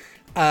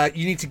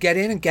need to get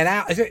in and get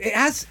out.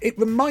 It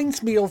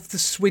reminds me of The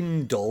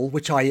Swindle,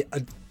 which I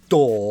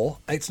adore.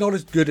 It's not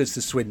as good as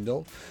The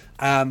Swindle,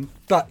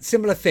 but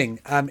similar thing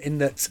in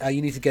that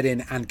you need to get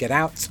in and get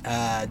out,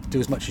 do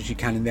as much as you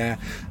can in there.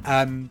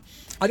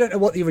 I don't know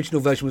what the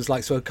original version was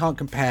like, so I can't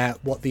compare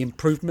what the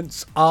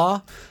improvements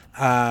are.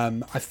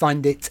 I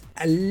find it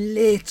a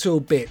little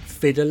bit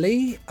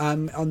fiddly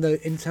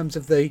in terms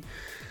of the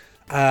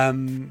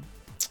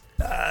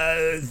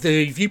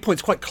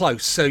viewpoint's quite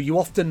close, so you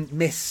often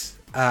miss.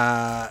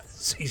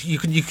 You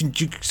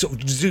can sort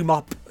of zoom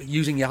up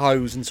using your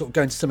hose and sort of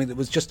go into something that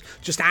was just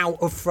out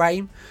of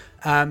frame.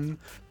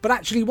 But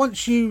actually,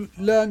 once you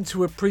learn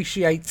to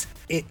appreciate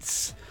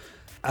its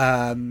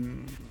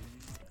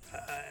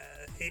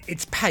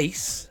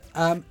pace,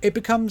 it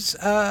becomes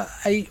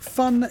a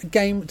fun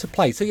game to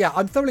play. So yeah,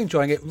 I'm thoroughly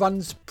enjoying it.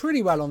 Runs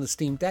pretty well on the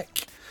Steam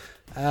Deck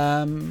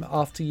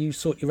after you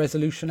sort your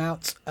resolution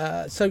out.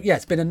 So yeah,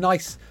 it's been a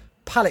nice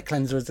palate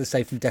cleanser, as they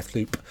say, from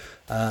Deathloop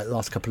the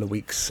last couple of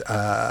weeks.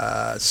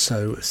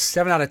 So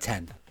 7 out of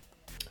 10.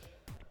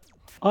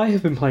 I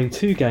have been playing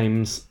 2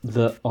 games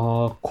that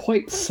are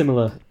quite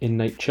similar in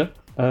nature.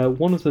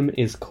 One of them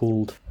is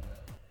called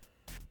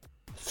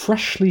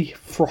Freshly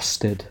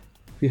Frosted.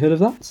 Have you heard of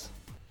that?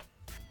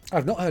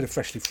 I've not heard of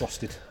Freshly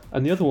Frosted.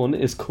 And the other one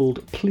is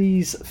called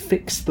Please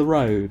Fix the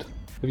Road.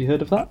 Have you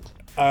heard of that?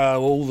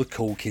 All the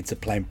cool kids are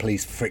playing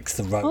Please Fix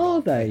the Road.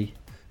 Are they?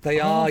 They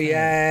are,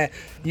 yeah.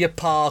 Your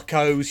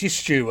Parkos, your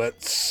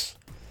Stewarts.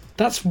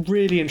 That's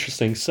really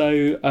interesting.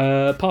 So,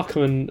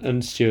 Parko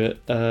and Stewart,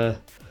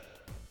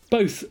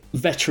 both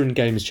veteran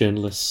games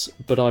journalists,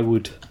 but I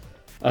would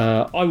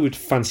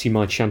fancy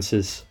my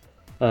chances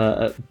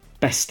at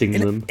besting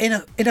them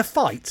in a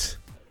fight.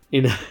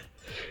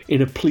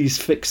 In a Please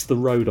Fix the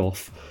Road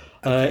off,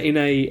 in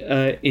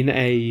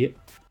a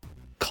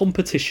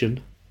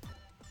competition,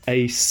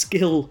 a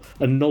skill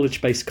and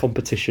knowledge based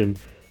competition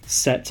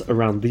set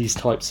around these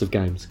types of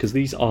games, because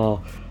these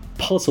are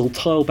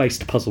tile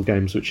based puzzle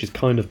games, which is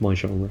kind of my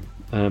genre.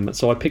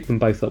 So I picked them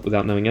both up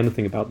without knowing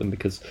anything about them,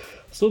 because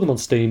I saw them on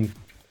Steam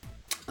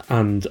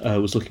and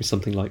was looking for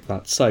something like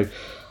that. So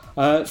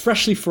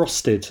Freshly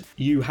Frosted,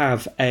 you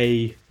work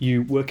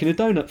in a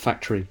donut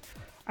factory.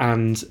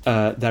 And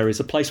there is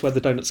a place where the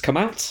donuts come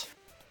out,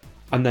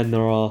 and then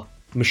there are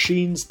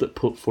machines that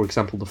put, for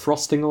example, the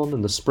frosting on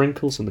and the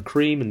sprinkles and the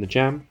cream and the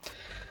jam.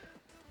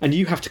 And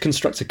you have to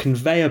construct a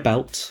conveyor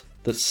belt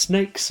that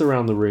snakes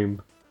around the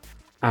room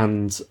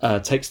and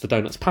takes the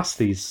donuts past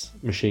these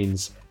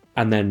machines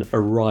and then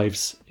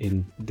arrives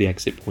in the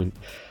exit point.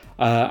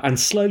 And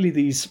slowly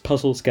these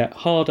puzzles get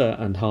harder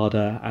and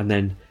harder, and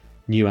then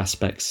new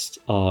aspects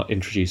are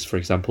introduced. For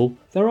example,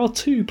 there are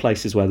 2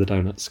 places where the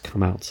donuts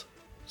come out.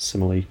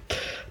 Similarly,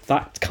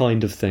 that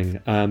kind of thing.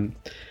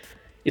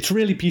 It's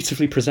really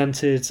beautifully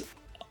presented.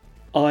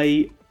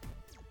 I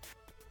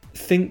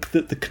think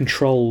that the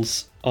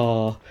controls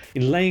are,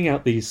 in laying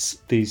out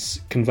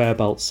these conveyor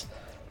belts,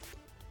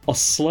 are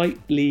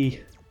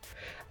slightly...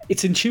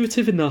 It's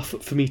intuitive enough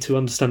for me to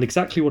understand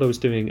exactly what I was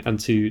doing and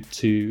to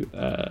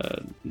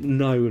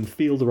know and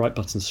feel the right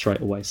buttons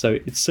straight away. So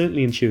it's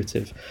certainly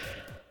intuitive.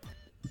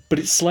 But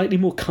it's slightly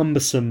more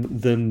cumbersome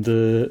than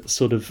the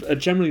sort of...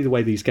 generally the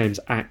way these games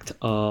act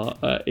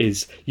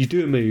is you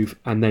do a move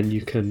and then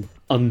you can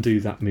undo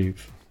that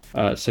move.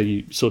 So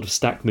you sort of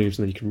stack moves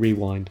and then you can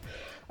rewind.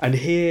 And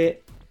here,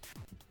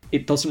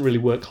 it doesn't really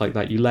work like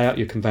that. You lay out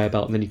your conveyor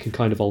belt and then you can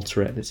kind of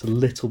alter it, and it's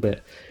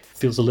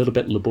feels a little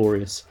bit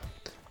laborious.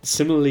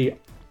 Similarly,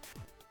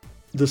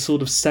 the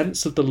sort of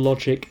sense of the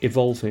logic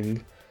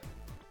evolving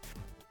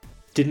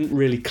didn't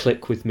really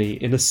click with me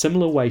in a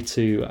similar way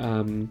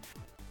to...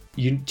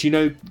 do you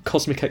know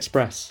Cosmic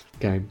Express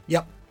game?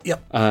 Yep.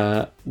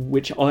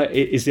 Which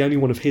is the only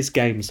one of his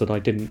games that I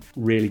didn't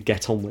really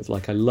get on with.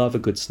 Like, I love a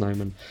good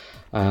snowman,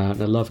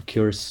 and I love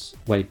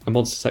a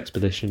Monsters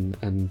Expedition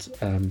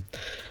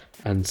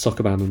and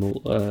Soccer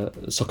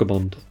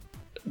Bond.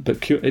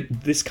 But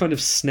this kind of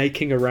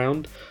snaking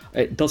around,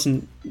 it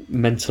doesn't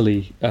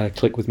mentally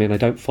click with me, and I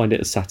don't find it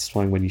as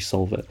satisfying when you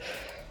solve it.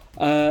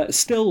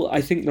 Still,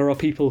 I think there are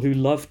people who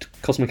loved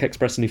Cosmic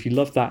Express, and if you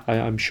love that,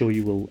 I'm sure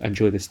you will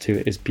enjoy this too.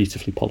 It is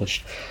beautifully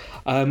polished.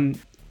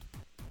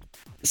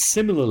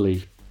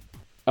 Similarly,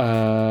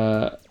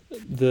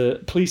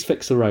 the Please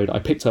Fix the Road I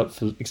picked up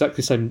for exactly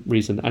the same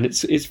reason, and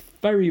it's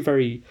very,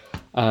 very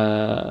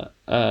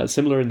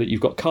similar in that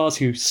you've got cars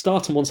who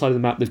start on one side of the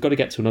map, they've got to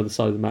get to another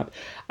side of the map,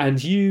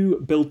 and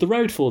you build the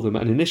road for them.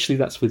 And initially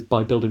that's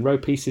by building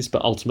road pieces,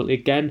 but ultimately,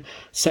 again,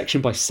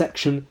 section by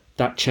section,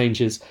 that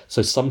changes.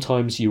 So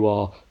sometimes you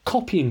are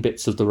copying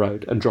bits of the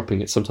road and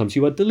dropping it, sometimes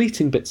you are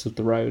deleting bits of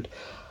the road.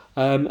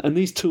 And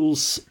these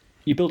tools,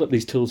 you build up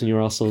these tools in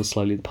your arsenal, and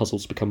slowly the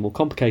puzzles become more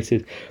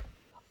complicated.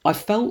 I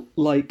felt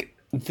like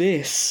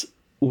this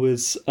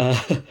was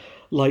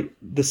like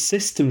the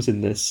systems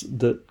in this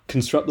that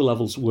construct the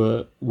levels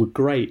were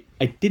great.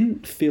 I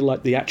didn't feel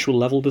like the actual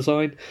level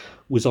design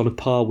was on a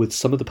par with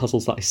some of the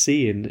puzzles that I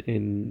see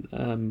in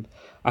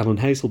Alan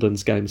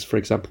Hazelden's games, for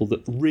example,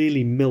 that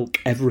really milk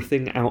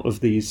everything out of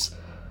these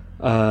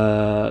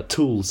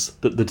tools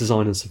that the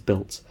designers have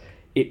built.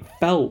 It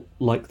felt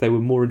like they were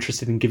more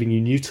interested in giving you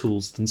new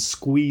tools than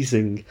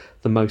squeezing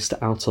the most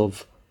out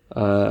of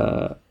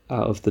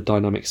the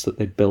dynamics that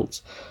they'd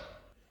built.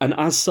 And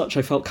as such,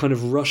 I felt kind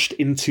of rushed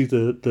into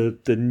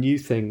the new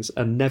things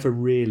and never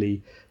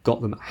really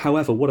got them.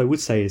 However, what I would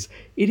say is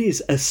it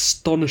is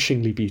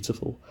astonishingly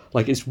beautiful.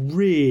 Like, it's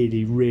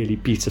really, really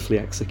beautifully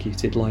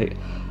executed. Like,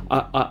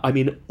 I'm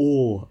in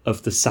awe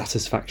of the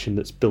satisfaction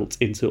that's built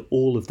into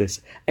all of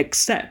this,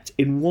 except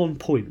in one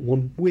point,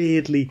 one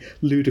weirdly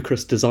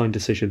ludicrous design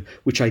decision,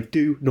 which I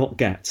do not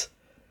get,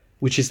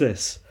 which is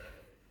this.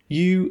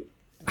 You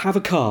have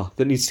a car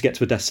that needs to get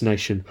to a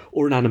destination,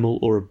 or an animal,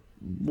 or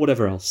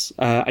whatever else,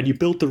 and you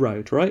build the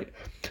road, right?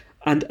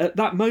 And at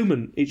that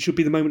moment, it should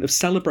be the moment of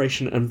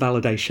celebration and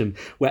validation,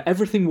 where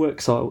everything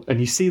works out, and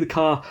you see the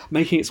car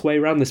making its way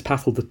around this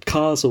path, or the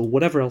cars, or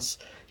whatever else,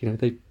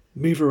 they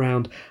move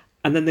around,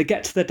 and then they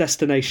get to their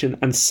destination,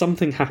 and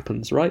something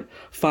happens, right?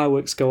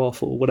 Fireworks go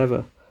off, or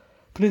whatever.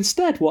 But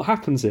instead, what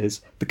happens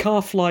is, the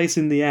car flies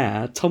in the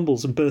air,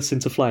 tumbles and bursts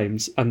into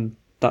flames, and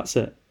that's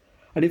it.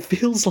 And it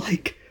feels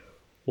like,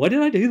 why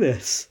did I do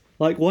this?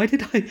 Like, why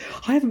did I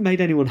haven't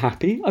made anyone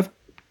happy. I've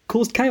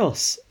caused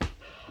chaos.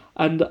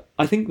 And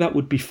I think that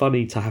would be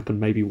funny to happen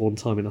maybe one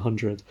time in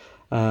 100.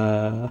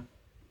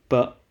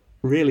 But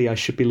really, I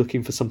should be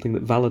looking for something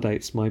that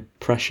validates my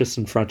precious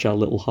and fragile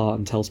little heart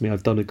and tells me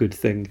I've done a good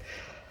thing.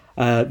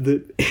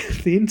 The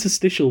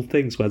interstitial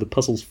things where the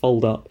puzzles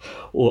fold up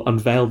or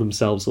unveil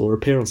themselves or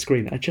appear on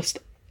screen are just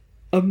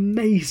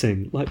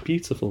amazing, like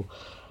beautiful.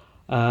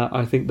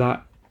 I think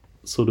that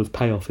sort of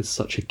payoff is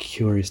such a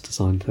curious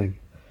design thing.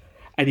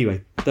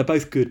 Anyway, they're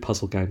both good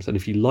puzzle games, and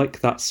if you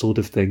like that sort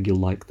of thing, you'll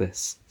like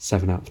this.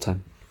 7 out of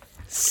 10.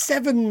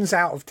 7s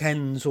out of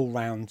 10s all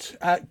round.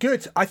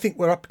 Good. I think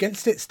we're up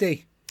against it,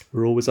 Steve.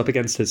 We're always up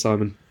against it,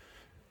 Simon.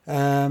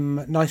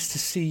 Nice to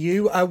see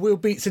you. We'll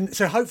be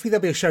so hopefully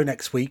there'll be a show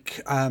next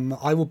week.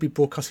 I will be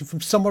broadcasting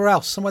from somewhere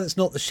else, somewhere that's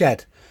not the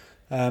shed.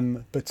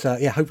 But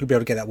hopefully be able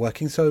to get that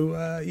working.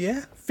 So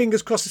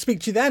fingers crossed to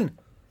speak to you then.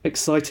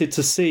 Excited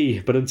to see,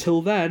 but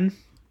until then,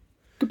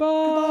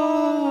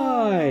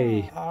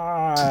 goodbye.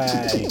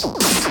 Bye.